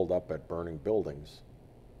have pulled up at burning buildings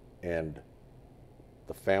and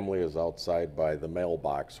the family is outside by the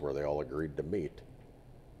mailbox where they all agreed to meet,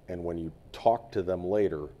 and when you talk to them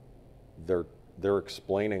later, they're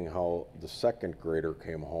explaining how the second grader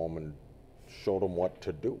came home and showed them what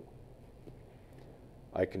to do.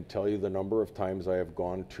 I can tell you the number of times I have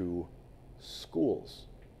gone to schools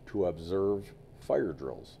to observe fire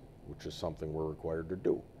drills, which is something we're required to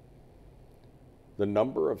do. The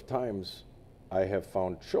number of times I have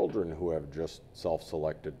found children who have just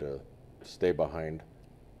self-selected to stay behind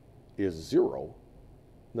is 0.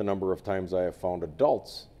 The number of times I have found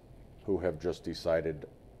adults who have just decided,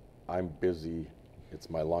 I'm busy, it's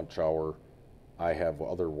my lunch hour, I have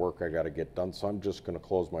other work I got to get done, so I'm just going to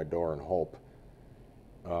close my door and hope,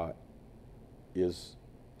 is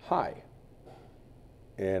high.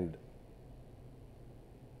 And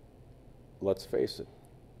let's face it,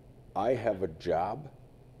 I have a job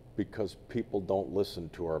because people don't listen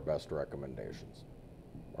to our best recommendations,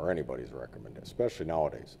 or anybody's recommendation, especially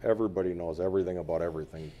nowadays. Everybody knows everything about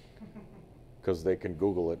everything because they can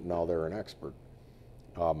Google it and now they're an expert.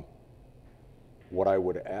 What I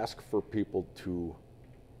would ask for people to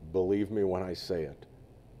believe me when I say it,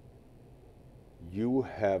 you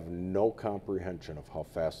have no comprehension of how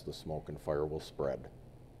fast the smoke and fire will spread,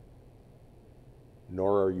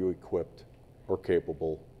 nor are you equipped or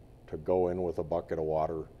capable to go in with a bucket of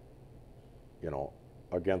water,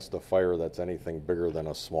 against a fire that's anything bigger than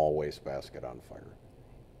a small wastebasket on fire.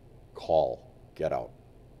 Call, get out.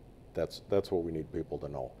 That's what we need people to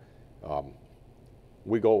know.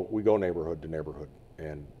 We go neighborhood to neighborhood,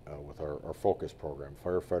 and with our focus program,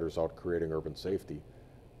 Firefighters Out Creating Urban Safety,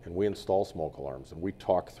 and we install smoke alarms, and we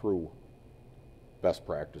talk through best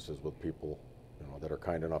practices with people that are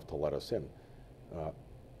kind enough to let us in.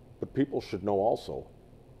 But people should know also,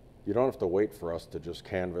 you don't have to wait for us to just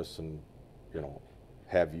canvass and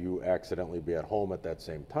have you accidentally be at home at that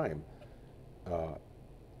same time.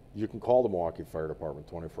 You can call the Milwaukee Fire Department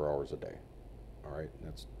 24 hours a day. All right,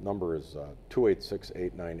 that's number is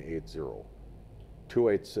 286-8980,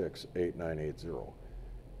 286-8980,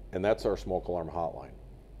 and that's our smoke alarm hotline.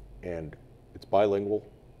 And it's bilingual.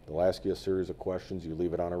 They'll ask you a series of questions. You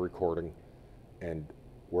leave it on a recording, and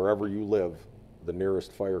wherever you live, the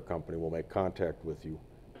nearest fire company will make contact with you,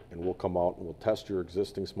 and we'll come out and we'll test your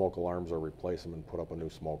existing smoke alarms or replace them and put up a new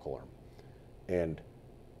smoke alarm. And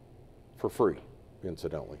for free,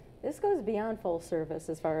 incidentally. This goes beyond full service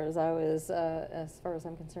as far as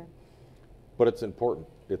I'm concerned. But it's important.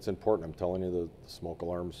 It's important. I'm telling you, the smoke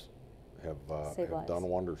alarms have Lives. done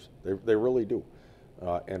wonders. They really do.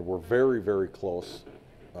 And we're very, very close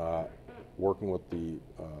working with the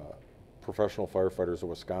Professional Firefighters of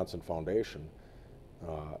Wisconsin Foundation,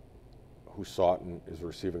 who sought and is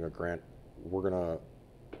receiving a grant. We're going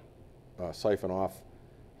to siphon off,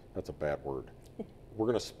 that's a bad word. We're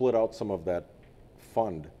going to split out some of that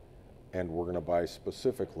fund, and we're going to buy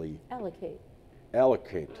specifically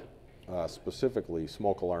allocate specifically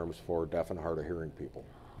smoke alarms for deaf and hard of hearing people,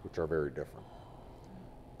 which are very different.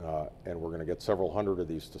 And we're going to get several hundred of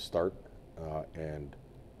these to start, and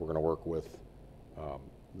we're going to work with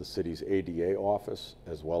the city's ADA office,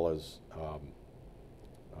 as well as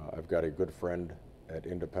I've got a good friend at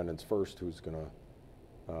Independence First who's going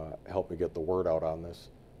to help me get the word out on this,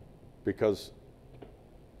 because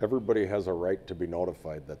everybody has a right to be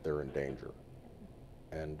notified that they're in danger.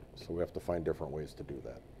 And so we have to find different ways to do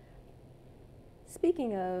that.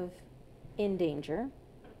 Speaking of in danger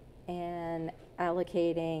and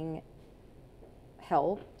allocating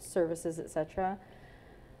help, services, etc.,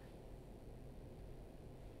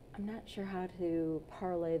 I'm not sure how to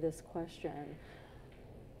parlay this question.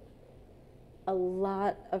 A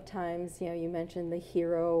lot of times, you mentioned the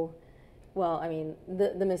hero. Well, I mean,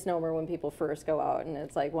 the misnomer when people first go out and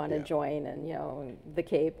it's like want to join and, the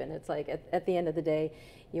cape, and it's like at the end of the day,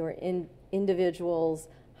 you're individuals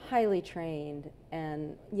highly trained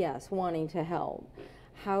and, yes, wanting to help.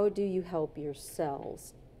 How do you help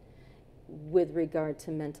yourselves with regard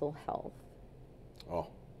to mental health? Oh,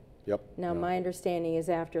 yep. Now, my understanding is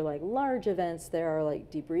after like large events, there are like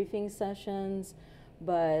debriefing sessions,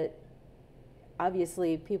 but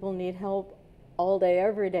obviously people need help all day,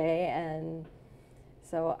 every day. And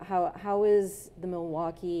so how is the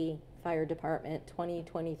Milwaukee Fire Department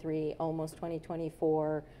 2023, almost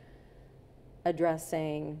 2024,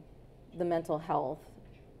 addressing the mental health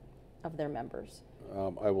of their members?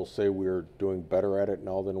 I will say we're doing better at it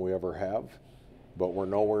now than we ever have, but we're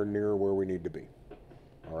nowhere near where we need to be.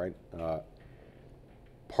 All right.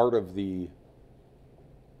 Part of the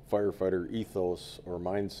firefighter ethos or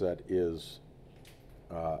mindset is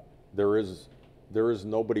there is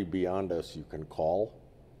nobody beyond us you can call.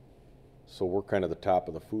 So we're kind of the top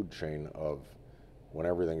of the food chain of when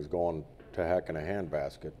everything's going to heck in a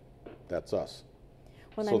handbasket, that's us.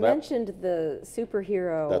 When I mentioned the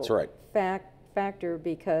superhero that's right. factor,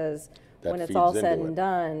 because that when it's all said and it.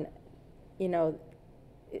 done,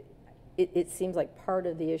 it seems like part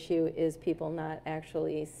of the issue is people not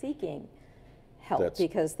actually seeking help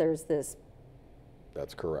because there's this.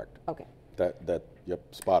 That's correct. Okay.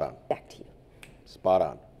 Yep, spot on. Back to you.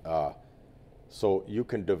 Spot on. So you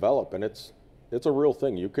can develop, and it's a real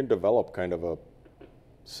thing, you can develop kind of a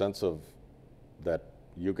sense of that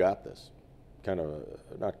you got this. Kind of,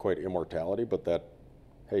 not quite immortality, but that,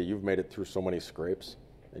 hey, you've made it through so many scrapes,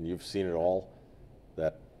 and you've seen it all,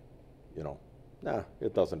 that,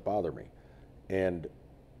 it doesn't bother me. And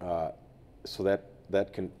so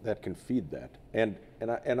that can feed that. And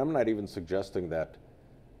I'm not even suggesting that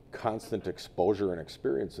constant exposure and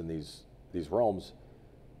experience in these realms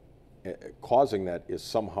causing that is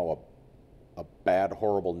somehow a bad,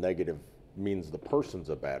 horrible, negative means the person's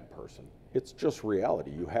a bad person. It's just reality.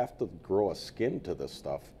 You have to grow a skin to this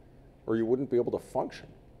stuff or you wouldn't be able to function.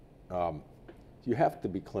 You have to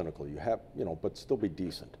be clinical, but still be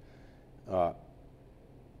decent.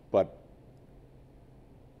 But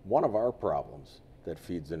one of our problems that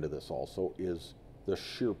feeds into this also is the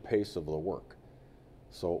sheer pace of the work.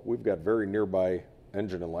 So we've got very nearby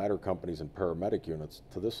engine and ladder companies and paramedic units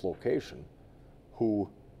to this location who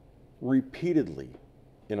repeatedly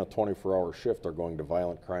in a 24-hour shift are going to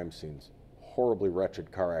violent crime scenes, horribly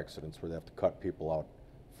wretched car accidents where they have to cut people out,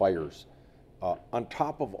 fires, on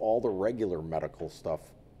top of all the regular medical stuff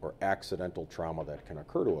or accidental trauma that can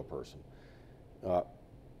occur to a person. But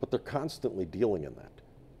they're constantly dealing in that.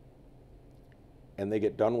 And they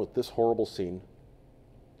get done with this horrible scene,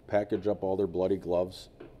 package up all their bloody gloves,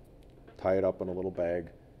 tie it up in a little bag,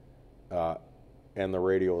 and the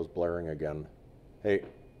radio is blaring again. Hey,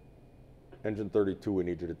 Engine 32, we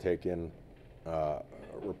need you to take in a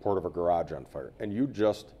report of a garage on fire. And you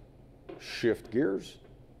just shift gears,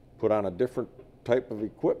 put on a different type of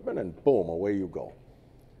equipment, and boom, away you go.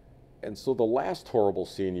 And so the last horrible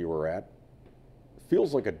scene you were at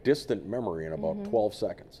feels like a distant memory in about 12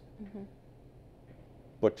 seconds.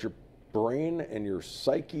 But your brain and your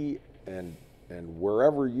psyche and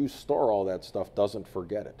wherever you store all that stuff doesn't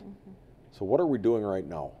forget it. So what are we doing right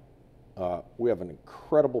now? We have an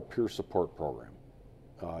incredible peer support program.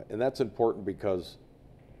 And that's important because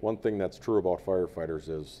one thing that's true about firefighters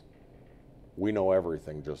is we know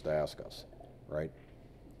everything, just ask us, right?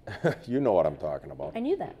 You know what I'm talking about. I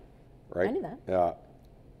knew that. Right? I knew that.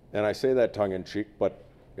 And I say that tongue in cheek, but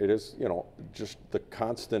it is, just the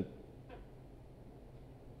constant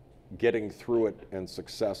getting through it and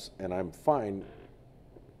success, and I'm fine,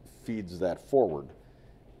 feeds that forward,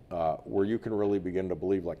 where you can really begin to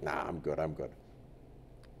believe like, nah, I'm good.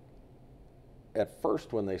 At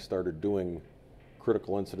first, when they started doing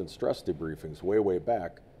critical incident stress debriefings way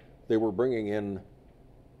back, they were bringing in,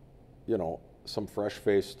 some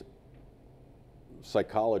fresh-faced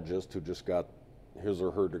psychologist who just got his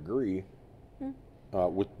or her degree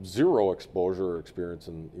with zero exposure or experience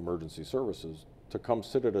in emergency services to come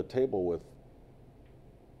sit at a table with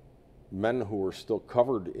men who were still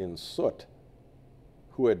covered in soot,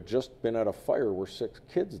 who had just been at a fire where 6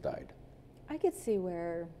 kids died. I could see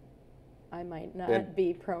where I might not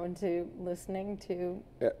be prone to listening to.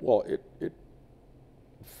 Well,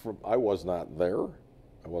 I was not there.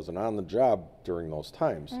 I wasn't on the job during those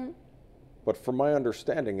times. But from my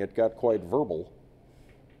understanding, it got quite verbal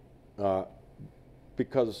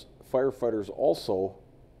because firefighters also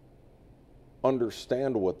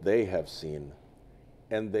understand what they have seen,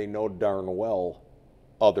 and they know darn well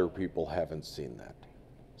other people haven't seen that.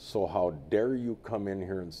 So how dare you come in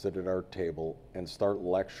here and sit at our table and start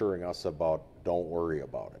lecturing us about don't worry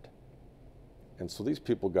about it. And so these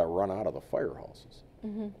people got run out of the firehouses,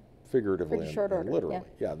 figuratively and literally.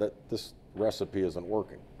 Yeah, this recipe isn't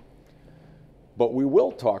working. But we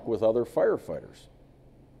will talk with other firefighters,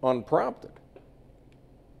 unprompted.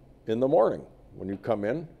 In the morning, when you come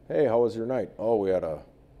in, hey, how was your night? Oh, we had a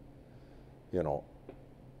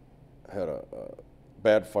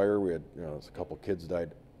bad fire. We had, a couple kids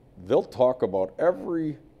died. They'll talk about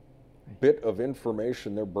every bit of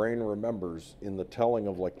information their brain remembers in the telling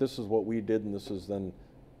of like, this is what we did, and this is then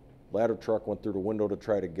ladder truck went through the window to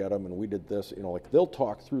try to get them, and we did this. They'll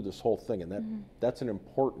talk through this whole thing, and that's an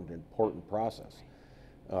important process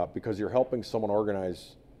because you're helping someone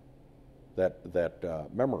organize that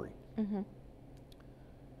memory.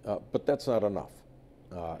 But that's not enough.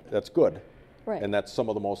 That's good, Right. and that's some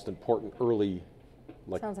of the most important early.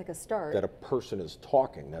 Sounds like a start. That a person is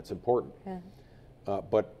talking. That's important. Yeah.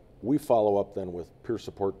 But we follow up then with peer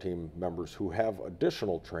support team members who have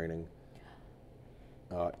additional training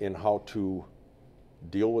in how to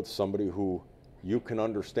deal with somebody who you can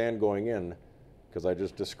understand going in, because I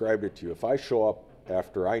just described it to you. If I show up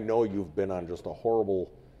after I know you've been on just a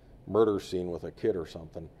horrible murder scene with a kid or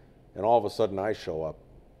something, and all of a sudden I show up,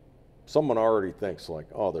 someone already thinks like,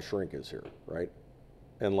 oh, the shrink is here, right?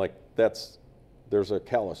 And like there's a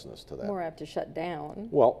callousness to that. More apt to shut down.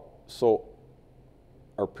 Well, so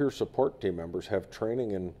our peer support team members have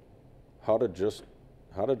training in how to just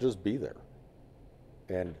be there.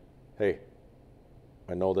 And hey,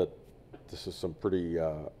 I know that this is some pretty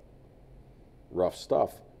rough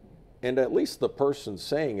stuff, and at least the person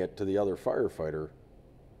saying it to the other firefighter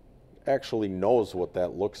actually knows what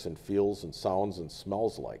that looks and feels and sounds and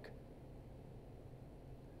smells like.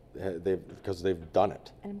 Because they've done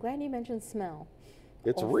it. And I'm glad you mentioned smell.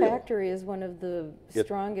 It's real. Olfactory is one of the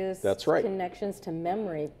strongest that's right. connections to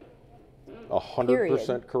memory.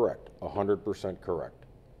 100% correct. 100% correct.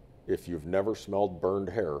 If you've never smelled burned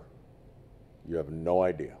hair, you have no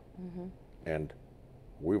idea. And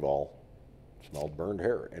we've all smelled burned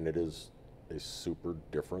hair, and it is a super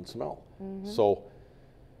different smell. So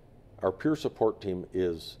our peer support team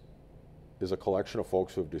is a collection of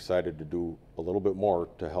folks who have decided to do a little bit more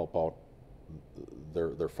to help out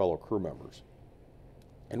their fellow crew members.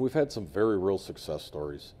 And we've had some very real success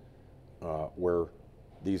stories where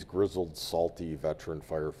these grizzled, salty veteran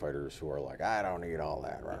firefighters who are like, I don't need all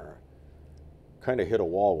that, kind of hit a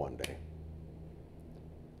wall one day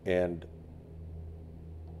and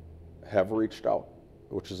have reached out,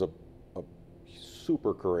 which is a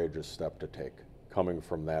super courageous step to take coming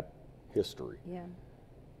from that history. Yeah.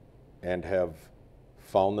 And have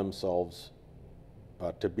found themselves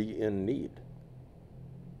to be in need,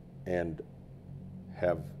 and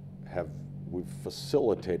we've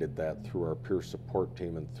facilitated that through our peer support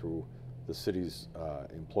team and through the city's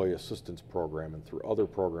employee assistance program and through other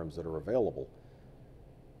programs that are available.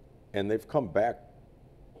 And they've come back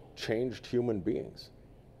changed human beings.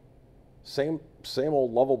 Same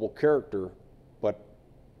old lovable character, but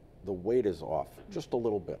the weight is off just a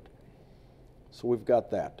little bit. So we've got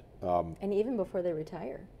that. And even before they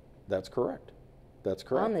retire. That's correct. That's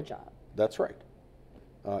correct. On the job. That's right.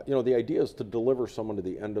 The idea is to deliver someone to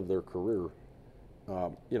the end of their career,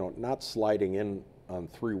 not sliding in on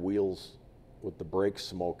 3 wheels with the brakes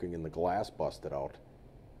smoking and the glass busted out,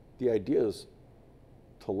 the idea is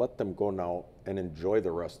to let them go now and enjoy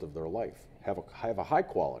the rest of their life, have a high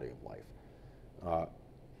quality of life,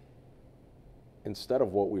 instead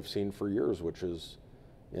of what we've seen for years, which is,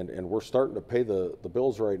 and we're starting to pay the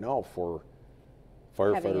bills right now for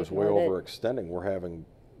firefighters way overextending. We're having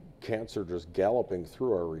cancer just galloping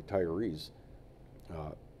through our retirees,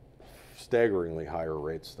 staggeringly higher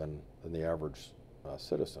rates than the average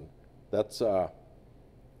citizen. That's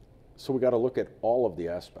so we got to look at all of the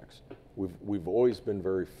aspects. We've always been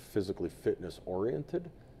very physically fitness oriented.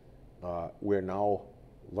 We're now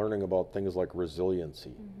learning about things like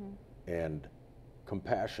resiliency and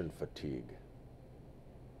compassion fatigue,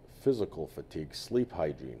 physical fatigue, sleep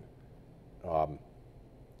hygiene,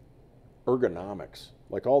 ergonomics,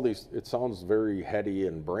 like all these. It sounds very heady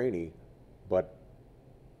and brainy, but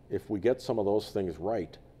if we get some of those things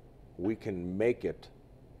right, we can make it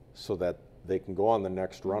so that they can go on the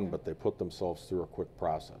next run, but they put themselves through a quick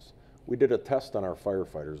process. We did a test on our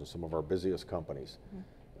firefighters in some of our busiest companies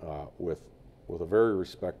with a very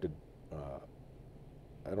respected,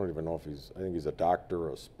 I don't even know if I think he's a doctor,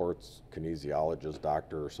 a sports kinesiologist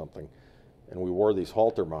doctor or something, and we wore these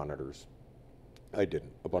Holter monitors. I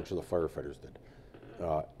didn't, a bunch of the firefighters did,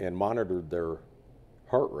 and monitored their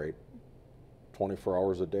heart rate 24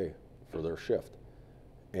 hours a day for their shift.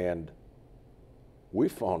 And we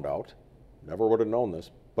found out, never would have known this,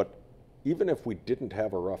 but even if we didn't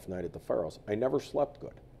have a rough night at the firehouse, I never slept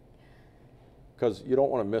good. Because you don't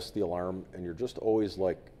want to miss the alarm, and you're just always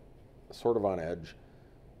like sort of on edge.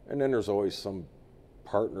 And then there's always some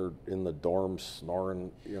partner in the dorm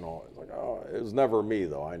snoring, you know, like, oh, it was never me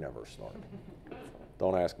though, I never snored.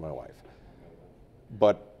 Don't ask my wife.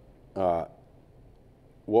 But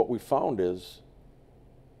what we found is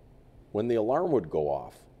when the alarm would go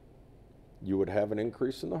off, you would have an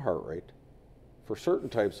increase in the heart rate. For certain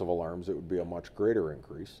types of alarms, it would be a much greater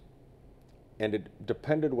increase. And it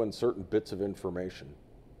depended when certain bits of information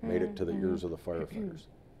made it to the ears of the firefighters.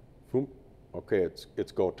 Okay,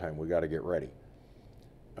 it's go time, we got to get ready.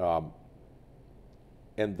 And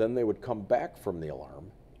then they would come back from the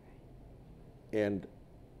alarm, and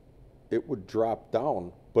it would drop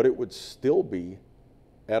down, but it would still be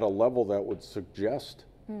at a level that would suggest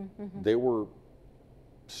they were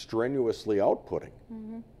strenuously outputting.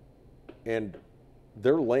 And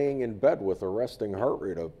they're laying in bed with a resting heart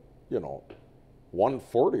rate of,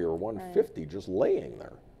 140 or 150, just laying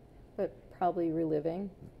there. But probably reliving.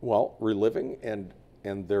 Well, reliving and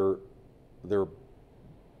their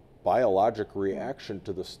biologic reaction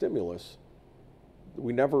to the stimulus,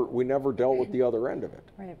 we never dealt with the other end of it.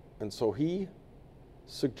 Right. And so he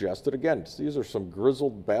suggested, again, these are some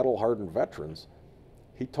grizzled, battle-hardened veterans.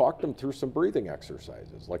 He talked them through some breathing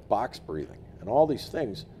exercises, like box breathing and all these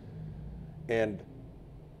things. And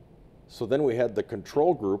so then we had the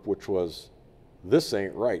control group, which was, this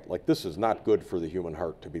ain't right. Like, this is not good for the human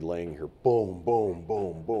heart to be laying here, boom, boom,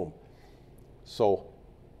 boom, boom. So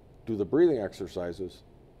do the breathing exercises,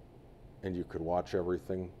 and you could watch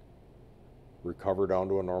everything recover down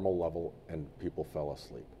to a normal level, and people fell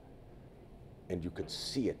asleep. And you could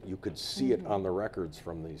see it. You could see it on the records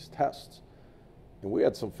from these tests. And we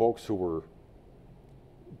had some folks who were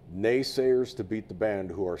naysayers to beat the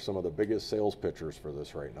band, who are some of the biggest sales pitchers for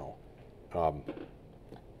this right now.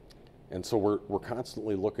 And so we're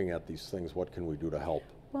constantly looking at these things. What can we do to help?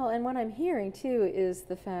 Well, and what I'm hearing too is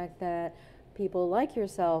the fact that people like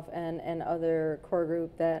yourself and other core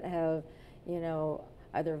group that have,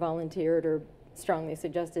 either volunteered or strongly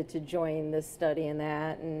suggested to join this study and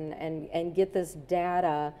that and get this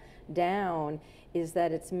data down, is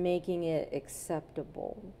that it's making it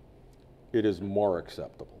acceptable. It is more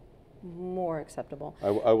acceptable. More acceptable.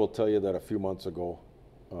 I will tell you that a few months ago,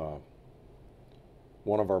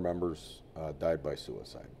 one of our members died by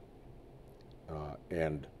suicide.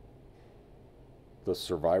 And the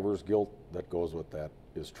survivor's guilt that goes with that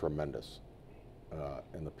is tremendous.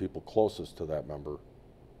 And the people closest to that member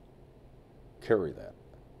carry that.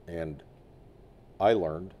 And I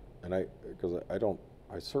learned, and because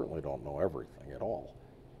I certainly don't know everything at all,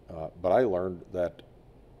 but I learned that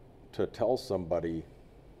to tell somebody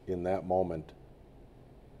in that moment,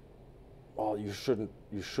 well, you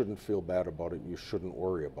shouldn't feel bad about it, you shouldn't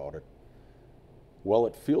worry about it. Well,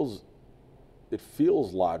 it feels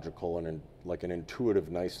logical and like an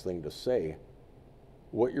intuitive, nice thing to say.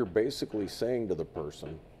 What you're basically saying to the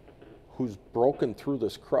person who's broken through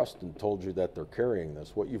this crust and told you that they're carrying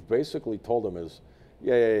this, what you've basically told them is,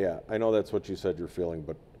 yeah, I know that's what you said you're feeling,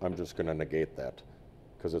 but I'm just going to negate that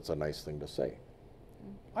because it's a nice thing to say.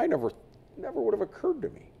 I never would have occurred to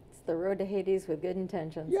me. It's the road to Hades with good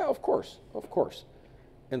intentions. Yeah, of course.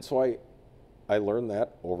 And so I I learned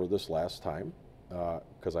that over this last time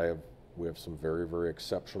because we have some very, very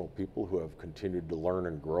exceptional people who have continued to learn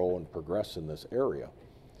and grow and progress in this area.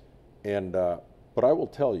 And but I will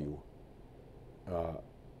tell you,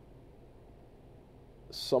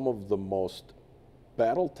 some of the most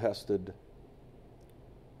battle-tested,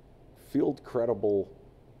 field-credible,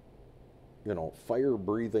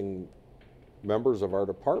 fire-breathing members of our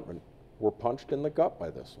department were punched in the gut by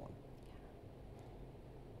this one.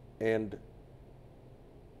 And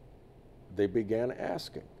they began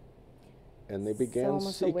asking, and they began so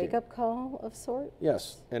almost seeking. A wake-up call of sorts?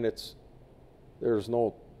 Yes, and there is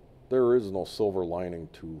no silver lining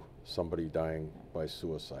to somebody dying by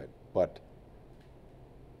suicide, but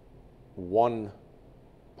one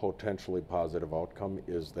potentially positive outcome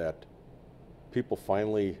is that people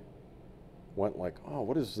finally went like, oh,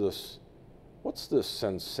 what is this? What's this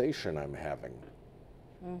sensation I'm having?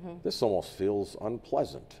 Mm-hmm. This almost feels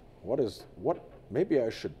unpleasant. Maybe I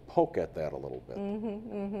should poke at that a little bit.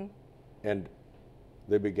 Mm-hmm, mm-hmm. And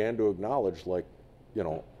they began to acknowledge, like,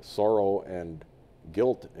 sorrow and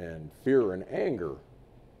guilt and fear and anger.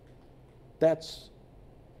 That's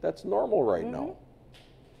normal right mm-hmm. now.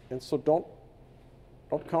 And so don't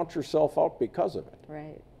count yourself out because of it.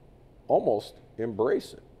 Right. Almost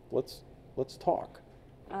embrace it. Let's talk.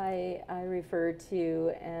 I refer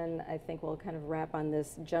to, and I think we'll kind of wrap on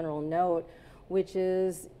this general note, which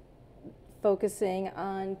is focusing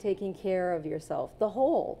on taking care of yourself, the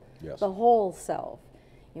whole self.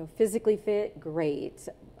 Physically fit, great.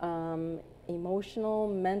 Emotional,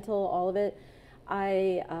 mental, all of it.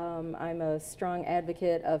 I'm a strong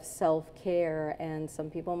advocate of self-care, and some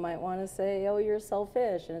people might want to say, oh, you're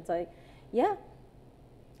selfish, and it's like, yeah,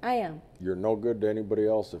 I am. You're no good to anybody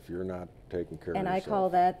else if you're not taking care of yourself. And I call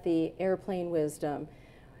that the airplane wisdom.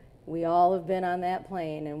 We all have been on that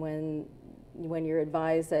plane, and when you're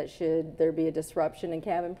advised that should there be a disruption in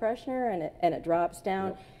cabin pressure and it drops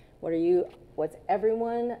down, yep. What's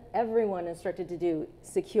everyone instructed to do?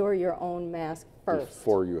 Secure your own mask first.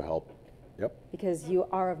 Before you help. Yep. Because you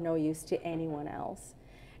are of no use to anyone else.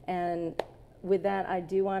 And with that, I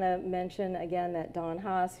do want to mention again that Don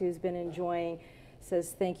Haas, who's been enjoying,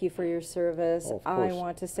 says thank you for your service. Oh, of I course.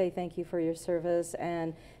 want to say thank you for your service,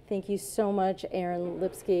 and thank you so much, Aaron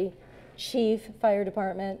Lipski, Chief Fire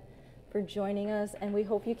Department, for joining us. And we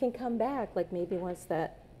hope you can come back, like maybe once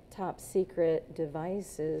that top secret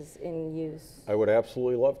device is in use. I would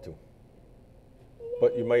absolutely love to. Yay.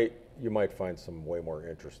 But you might find some way more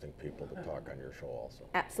interesting people to talk on your show also.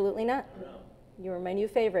 Absolutely not. You were my new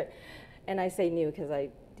favorite. And I say new because I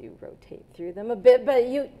do rotate through them a bit, but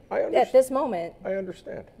at this moment, I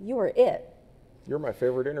understand. You are it. You're my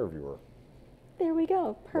favorite interviewer. There we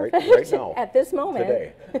go. Perfect. Right now. At this moment.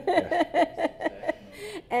 Today. Yeah.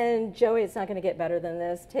 And Joey, it's not going to get better than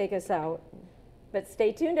this. Take us out. But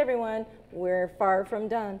stay tuned, everyone. We're far from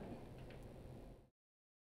done.